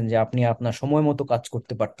পারতেছেন, যে আপনি আপনার সময় মতো কাজ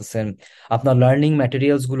করতে পারতেছেন, আপনার লার্নিং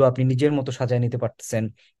ম্যাটেরিয়ালস গুলো আপনি নিজের মতো সাজায় নিতে পারতেছেন,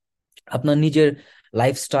 আপনার নিজের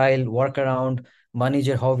লাইফস্টাইল ওয়ার্ক অ্যারাউন্ড বা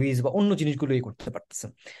নিজের হবিজ বা অন্য জিনিসগুলোই করতে পারতেছেন।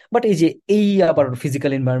 বাট এই যে এই আবার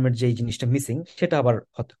ফিজিক্যাল এনভায়রনমেন্ট যে এই জিনিসটা মিসিং, সেটা আবার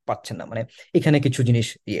হয়তো পাচ্ছেন না, মানে এখানে কিছু জিনিস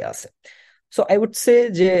ইয়ে আছে। সো আই উড সে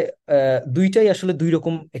যে দুইটাই আসলে দুই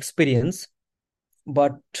রকম experience.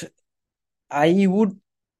 But I would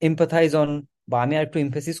empathize on, বা আমি আর একটু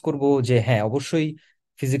এমফেসিস করব যে হ্যাঁ, অবশ্যই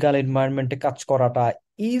ফিজিক্যাল এনভায়রনমেন্টে কাজ করাটা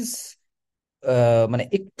ইজ মানে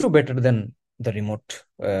একটু better than the remote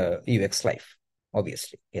UX life,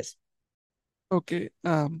 obviously yes. Okay,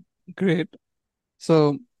 great. So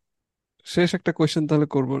শেষ একটা কোয়েশ্চেন তাহলে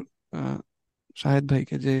করবো আহ, শাহেদ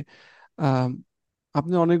ভাইকে, যে আম,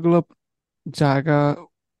 আপনি অনেকগুলো জায়গা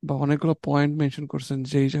বা অনেকগুলো পয়েন্ট মেনশন করছেন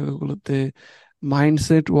যেই জায়গাগুলোতে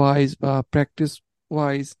মাইন্ডসেট ওয়াইজ বা প্র্যাকটিস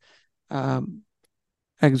ওয়াইজ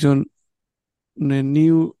একজন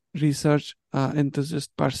নিউ রিসার্চ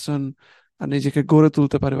এনথুজিয়াস্ট পারসন নিজেকে গড়ে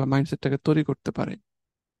তুলতে পারে বা মাইন্ডসেটটাকে তৈরি করতে পারে।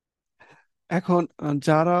 এখন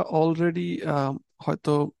যারা অলরেডি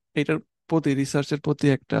হয়তো এটার প্রতি রিসার্চের প্রতি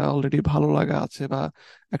একটা অলরেডি ভালো লাগা আছে, বা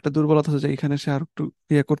একটা দুর্বলতা আছে যে এখানে সে আর একটু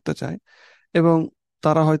ইয়ে করতে চায়। এবং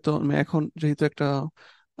তারা হয়তো এখন যেহেতু একটা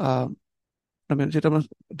আহ আমি যেটা আমরা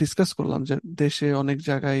ডিসকাস করলাম যে দেশে অনেক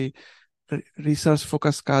জায়গায় রিসার্চ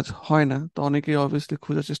ফোকাস কাজ হয় না, তো অনেকেই অবভিয়াসলি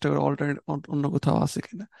খোঁজার চেষ্টা করে অল্টারনেট অন্য কোথাও আছে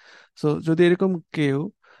কিনা। সো যদি এরকম কেউ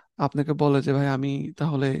আপনাকে বলে যে ভাই আমি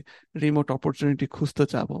তাহলে রিমোট অপরচুনিটি খুঁজতে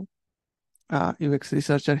চাবো ইউএক্স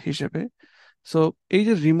রিসার্চার হিসেবে, সো এই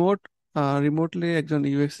যে রিমোটলি একজন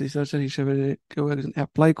ইউএক্স রিসার্চার হিসেবে কেউ একজন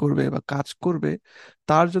অ্যাপ্লাই করবে বা কাজ করবে,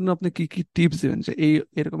 তার জন্য আপনি কি কি টিপস দিবেন যে এই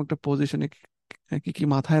এরকম একটা পজিশনে কি কি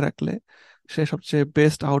মাথায় রাখলে সে সবচেয়ে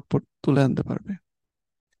বেস্ট আউটপুট তুলে আনতে পারবে?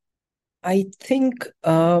 আই থিঙ্ক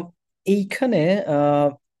এইখানে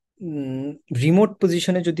রিমোট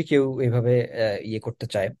পজিশনে যদি কেউ এভাবে ইয়ে করতে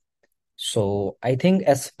চায়, so I think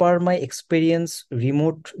as per my experience,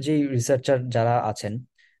 remote যে রিসার্চার যারা আছেন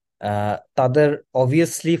তাদের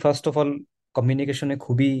অবভিয়াসলি ফার্স্ট অফ অল কমিউনিকেশনে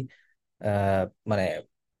খুবই আহ, মানে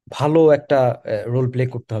ভালো একটা রোল প্লে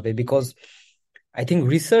করতে হবে, because I think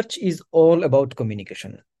research is all about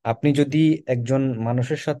communication. আপনি যদি একজন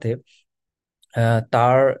মানুষের সাথে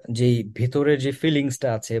তার যেই ভেতরের যে ফিলিংসটা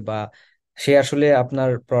আছে, বা সে আসলে আপনার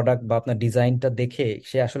প্রোডাক্ট বা আপনার ডিজাইনটা দেখে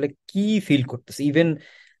সে আসলে কি ফিল করতেছে, ইভেন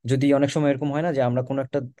যদি অনেক সময় এরকম হয় না যে আমরা কোনো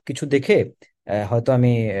একটা কিছু দেখে হয়তো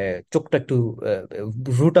আমি চোখটা একটু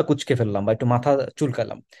ভ্রুটা কুঁচকে ফেললাম বা একটু মাথা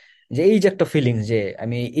চুলকালাম, যে এই যে একটা ফিলিংস যে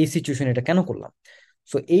আমি এই সিচুয়েশনে এটা কেন করলাম।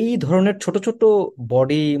 সো এই ধরনের ছোট ছোট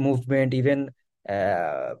বডি মুভমেন্ট, ইভেন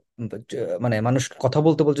মানে মানুষ কথা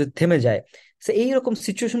বলতে বলতে থেমে যায়, তো এইরকম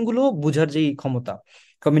সিচুয়েশন গুলো বোঝার যেই ক্ষমতা,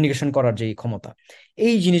 কমিউনিকেশন করার যেই ক্ষমতা,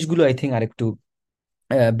 এই জিনিসগুলো আই থিঙ্ক আরেকটু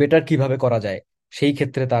বেটার কিভাবে করা যায় সেই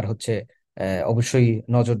ক্ষেত্রে তার হচ্ছে অবশ্যই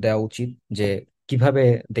নজর দেওয়া উচিত, যে কিভাবে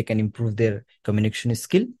they can improve their communication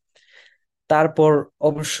skill. তারপর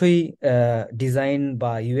অবশ্যই ডিজাইন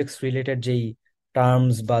বা ইউএক্স রিলেটেড যেই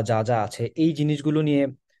টার্মস বা যা যা আছে এই জিনিসগুলো নিয়ে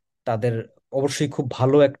তাদের অবশ্যই খুব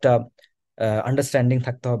ভালো একটা আন্ডারস্ট্যান্ডিং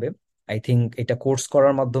থাকতে হবে। আই থিঙ্ক এটা কোর্স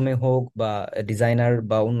করার মাধ্যমে হোক, বা ডিজাইনার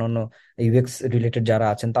বা অন্যান্য ইউএক্স রিলেটেড যারা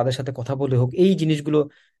আছেন তাদের সাথে কথা বলে হোক, এই জিনিসগুলো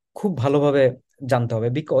খুব ভালোভাবে জানতে হবে।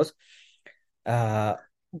 বিকজ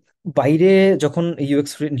বাইরে যখন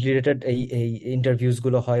ইউএক্স রিলেটেড এই এই ইন্টারভিউজ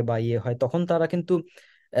গুলো হয় বা ইয়ে হয়, তখন তারা কিন্তু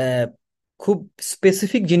আহ, খুব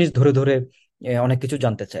স্পেসিফিক জিনিস ধরে ধরে অনেক কিছু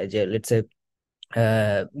জানতে চায়, যে লেটস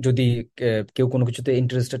যদি কেউ কোনো কিছুতে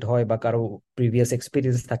ইন্টারেস্টেড হয় বা কারো প্রিভিয়াস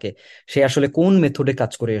এক্সপিরিয়েন্স থাকে, সে আসলে কোন মেথডে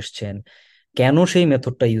কাজ করে এসেছেন, কেন সেই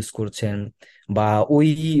মেথডটা ইউজ করছেন, বা ওই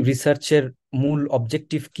রিসার্চের মূল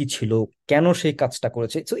অবজেক্টিভ কি ছিল, কেন সেই কাজটা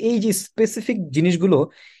করেছে। তো এই যে স্পেসিফিক জিনিসগুলো,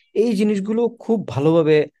 এই জিনিসগুলো খুব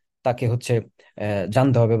ভালোভাবে তাকে হচ্ছে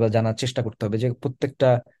জানতে হবে বা জানার চেষ্টা করতে হবে, যে প্রত্যেকটা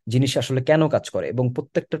জিনিস আসলে কেন কাজ করে এবং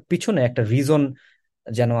প্রত্যেকটার পিছনে একটা রিজন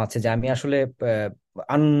যেন আছে, যে আমি আসলে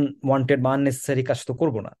আনওয়ান্টেড বা আননেসেসারি কাজ তো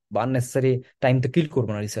করবো না, বা আননেসেসারি টাইম তো কিল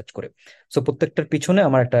করবো না রিসার্চ করে। সো প্রত্যেকটার পিছনে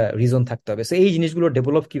আমার একটা রিজন থাকতে হবে। সো এই জিনিসগুলো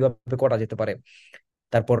ডেভেলপ কিভাবে করা যেতে পারে,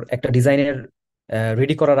 তারপর একটা ডিজাইনের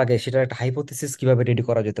রেডি করার আগে সেটার একটা হাইপোথিসিস কিভাবে রেডি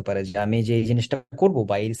করা যেতে পারে, যে আমি যে এই জিনিসটা করব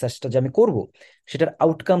বা এই রিসার্চটা যে আমি করব সেটার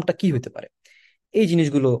আউটকামটা কি হতে পারে, এই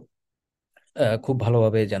জিনিসগুলো খুব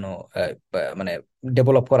ভালোভাবে যেন মানে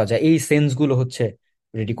ডেভেলপ করা যায়, এই সেন্স গুলো হচ্ছে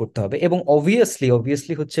রেডি করতে হবে। এবং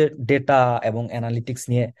অবভিয়াসলি হচ্ছে ডেটা এবং অ্যানালিটিক্স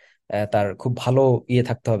নিয়ে তার খুব ভালো ইয়ে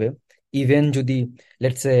থাকতে হবে। ইভেন যদি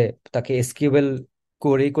লেটস সে তাকে এসকিউএল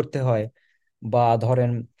করেই করতে হয়, বা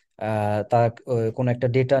ধরেন তার কোনো একটা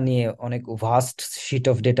ডেটা নিয়ে অনেক ভাস্ট শিট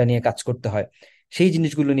অফ ডেটা নিয়ে কাজ করতে হয়, সেই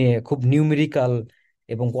জিনিসগুলো নিয়ে খুব নিউমেরিক্যাল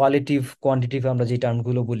এবং কোয়ালিটিভ কোয়ান্টিটিভ আমরা যে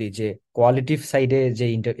টার্মগুলো বলি, যে কোয়ালিটিভ সাইডে যে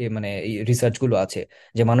মানে রিসার্চ গুলো আছে,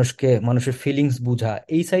 যে মানুষের ফিলিংস বুঝা,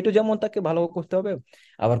 এই সাইডও যেমন তাকে ভালো করতে হবে,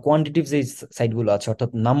 আবার কোয়ান্টিটিভ যে সাইড গুলো আছে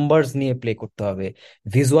অর্থাৎ নাম্বারস নিয়ে প্লে করতে হবে,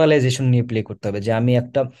 ভিজুয়ালাইজেশন নিয়ে প্লে করতে হবে, যে আমি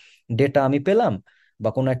একটা ডেটা আমি পেলাম বা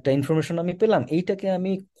কোনো একটা ইনফরমেশন আমি পেলাম, এইটাকে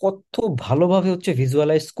আমি কত ভালোভাবে হচ্ছে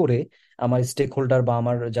ভিজুয়ালাইজ করে আমার স্টেক হোল্ডার বা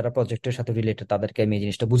আমার যারা প্রজেক্টের সাথে রিলেটেড তাদেরকে আমি এই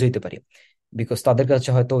জিনিসটা বুঝাইতে পারি, বিকজ তাদের কাছে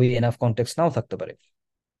হয়তো ওই এনাফ কনটেক্সট নাও থাকতে পারে।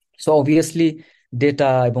 সো অবভিয়াসলি ডেটা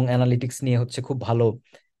এবং অ্যানালিটিক্স নিয়ে হচ্ছে খুব ভালো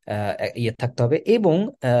ইয়ে থাকতে হবে। এবং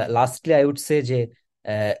লাস্টলি আই উড সে যে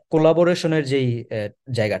কোলাবোরেশনের যেই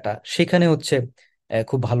জায়গাটা, সেখানে হচ্ছে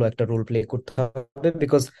খুব ভালো একটা রোল প্লে করতে হবে,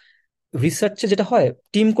 বিকজ রিসার্চে যেটা হয়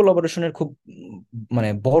টিম কোলাবোরেশনের খুব মানে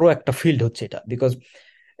বড় একটা ফিল্ড হচ্ছে এটা। বিকজ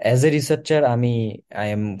অ্যাজ এ রিসার্চার আমি I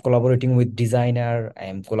am collaborating with designer, I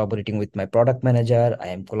am collaborating with my product manager, I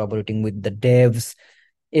am collaborating with the devs,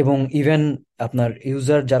 এবং ইভেন আপনার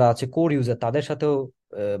ইউজার যারা আছে কোর ইউজার তাদের সাথেও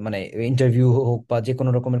মানে ইন্টারভিউ হোক বা যে কোনো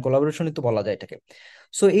রকমের কোলাবোরেশনই তো বলা যায় এটাকে।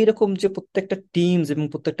 সো এইরকম যে প্রত্যেকটা টিমস এবং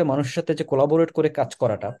প্রত্যেকটা মানুষের সাথে যে কোলাবোরেট করে কাজ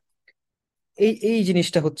করাটা, এই এই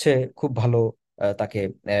জিনিসটা হচ্ছে খুব ভালো তাকে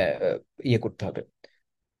ইয়ে করতে হবে।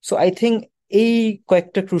 সো আই থিঙ্ক এই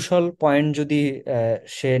কয়েকটা ক্রুশাল পয়েন্ট যদি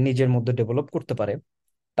সে নিজের মধ্যে ডেভেলপ করতে পারে,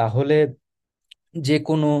 তাহলে যে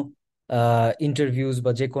কোনো ইন্টারভিউজ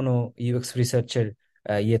বা যে কোনো ইউএক্স রিসার্চের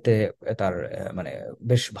ইয়েতে তার মানে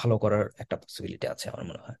বেশ ভালো করার একটা পসিবিলিটি আছে আমার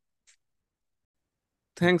মনে হয়।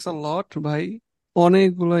 থ্যাঙ্কস আ লট ভাই,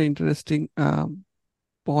 অনেকগুলো ইন্টারেস্টিং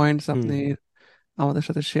পয়েন্টস হুম। আপনি আমাদের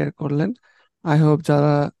সাথে শেয়ার করলেন। আই হোপ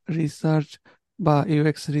যারা রিসার্চ বা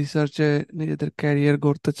ইউএক্স রিসার্চে নিজেদের ক্যারিয়ার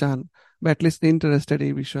গড়তে চান বা অ্যাটলিস্ট ইন্টারেস্টেড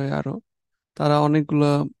এই বিষয়ে আরো, তারা অনেকগুলো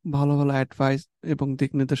ভালো ভালো অ্যাডভাইস এবং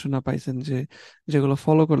দিক নির্দেশনা পাইছেন, যেগুলো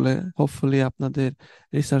ফলো করলে হোপফুলি আপনাদের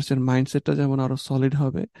রিসার্চের মাইন্ডসেটটা যেমন আরো সলিড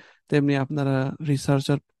হবে, তেমনি আপনারা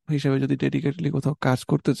রিসার্চার হিসেবে যদি ডেডিকেটলি কোথাও কাজ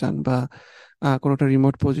করতে চান বা কোনো একটা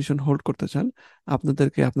রিমোট পজিশন হোল্ড করতে চান,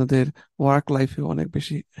 আপনাদেরকে আপনাদের ওয়ার্ক লাইফে অনেক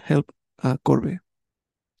বেশি হেল্প করবে।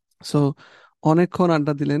 সো অনেকক্ষণ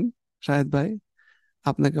আড্ডা দিলেন শাহেদ ভাই,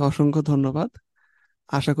 আপনাকে অসংখ্য ধন্যবাদ।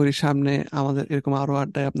 আশা করি সামনে আমাদের এরকম আরো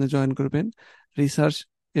আড্ডায় আপনি জয়েন করবেন। রিসার্চ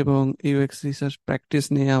এবং ইউএক্স রিসার্চ প্র্যাকটিস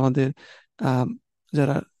নিয়ে আমাদের আম,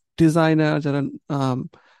 যারা ডিজাইনার, যারা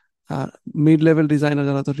মিড লেভেল ডিজাইনার,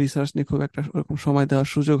 যারা তো রিসার্চ নিয়ে খুব একটা ওরকম সময় দেওয়ার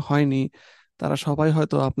সুযোগ হয়নি, তারা সবাই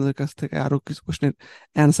হয়তো আপনাদের কাছ থেকে আরো কিছু প্রশ্নের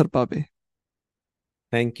অ্যান্সার পাবে।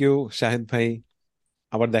 থ্যাংক ইউ শাহেদ ভাই,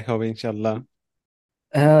 আবার দেখা হবে ইনশাল্লাহ।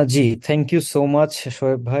 জি, thank you so much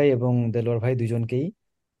Shoaib ভাই এবং দেলোয়ার ভাই দুজনকেই।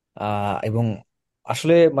 এবং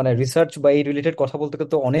আসলে মানে রিসার্চ বা এই রিলেটেড কথা বলতে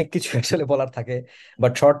গেলে তো অনেক কিছু আসলে বলার থাকে,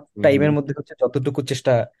 বাট শর্ট হুম হুম। টাইমের মধ্যে হচ্ছে যতটুকু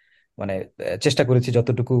চেষ্টা, মানে চেষ্টা করেছি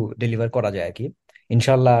যতটুকু ডেলিভার করা যায় আর কি।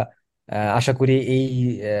 ইনশাল্লাহ আশা করি এই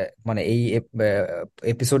মানে এই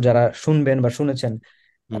এপিসোড যারা শুনবেন বা শুনেছেন,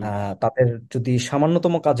 হুম। তাদের যদি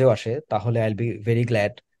সামান্যতম কাজেও আসে তাহলে আইল be very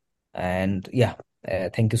glad. And yeah,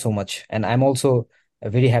 thank you so much, and I am also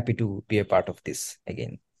very happy to B A part of this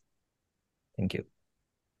again. Thank you.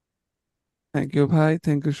 Thank you ভাই,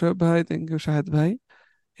 থ্যাংক ইউ শোয়েব ভাই, থ্যাংক ইউ শাহেদ ভাই।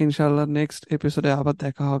 ইনশাআল্লাহ নেক্সট এপিসোডে আবার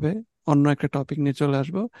দেখা হবে, অন্য একটা টপিক নিয়ে চলে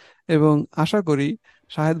আসব, এবং আশা করি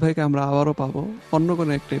শাহেদ ভাইকে আমরা আবারও পাবো অন্য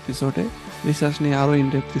কোনো একটা এপিসোডে রিসার্চ নিয়ে আরো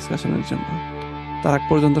ইনডেপথ ডিসকাশনের জন্য। তার আগ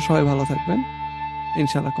পর্যন্ত সবাই ভালো থাকবেন,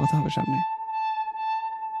 ইনশাআল্লাহ কথা হবে সামনে।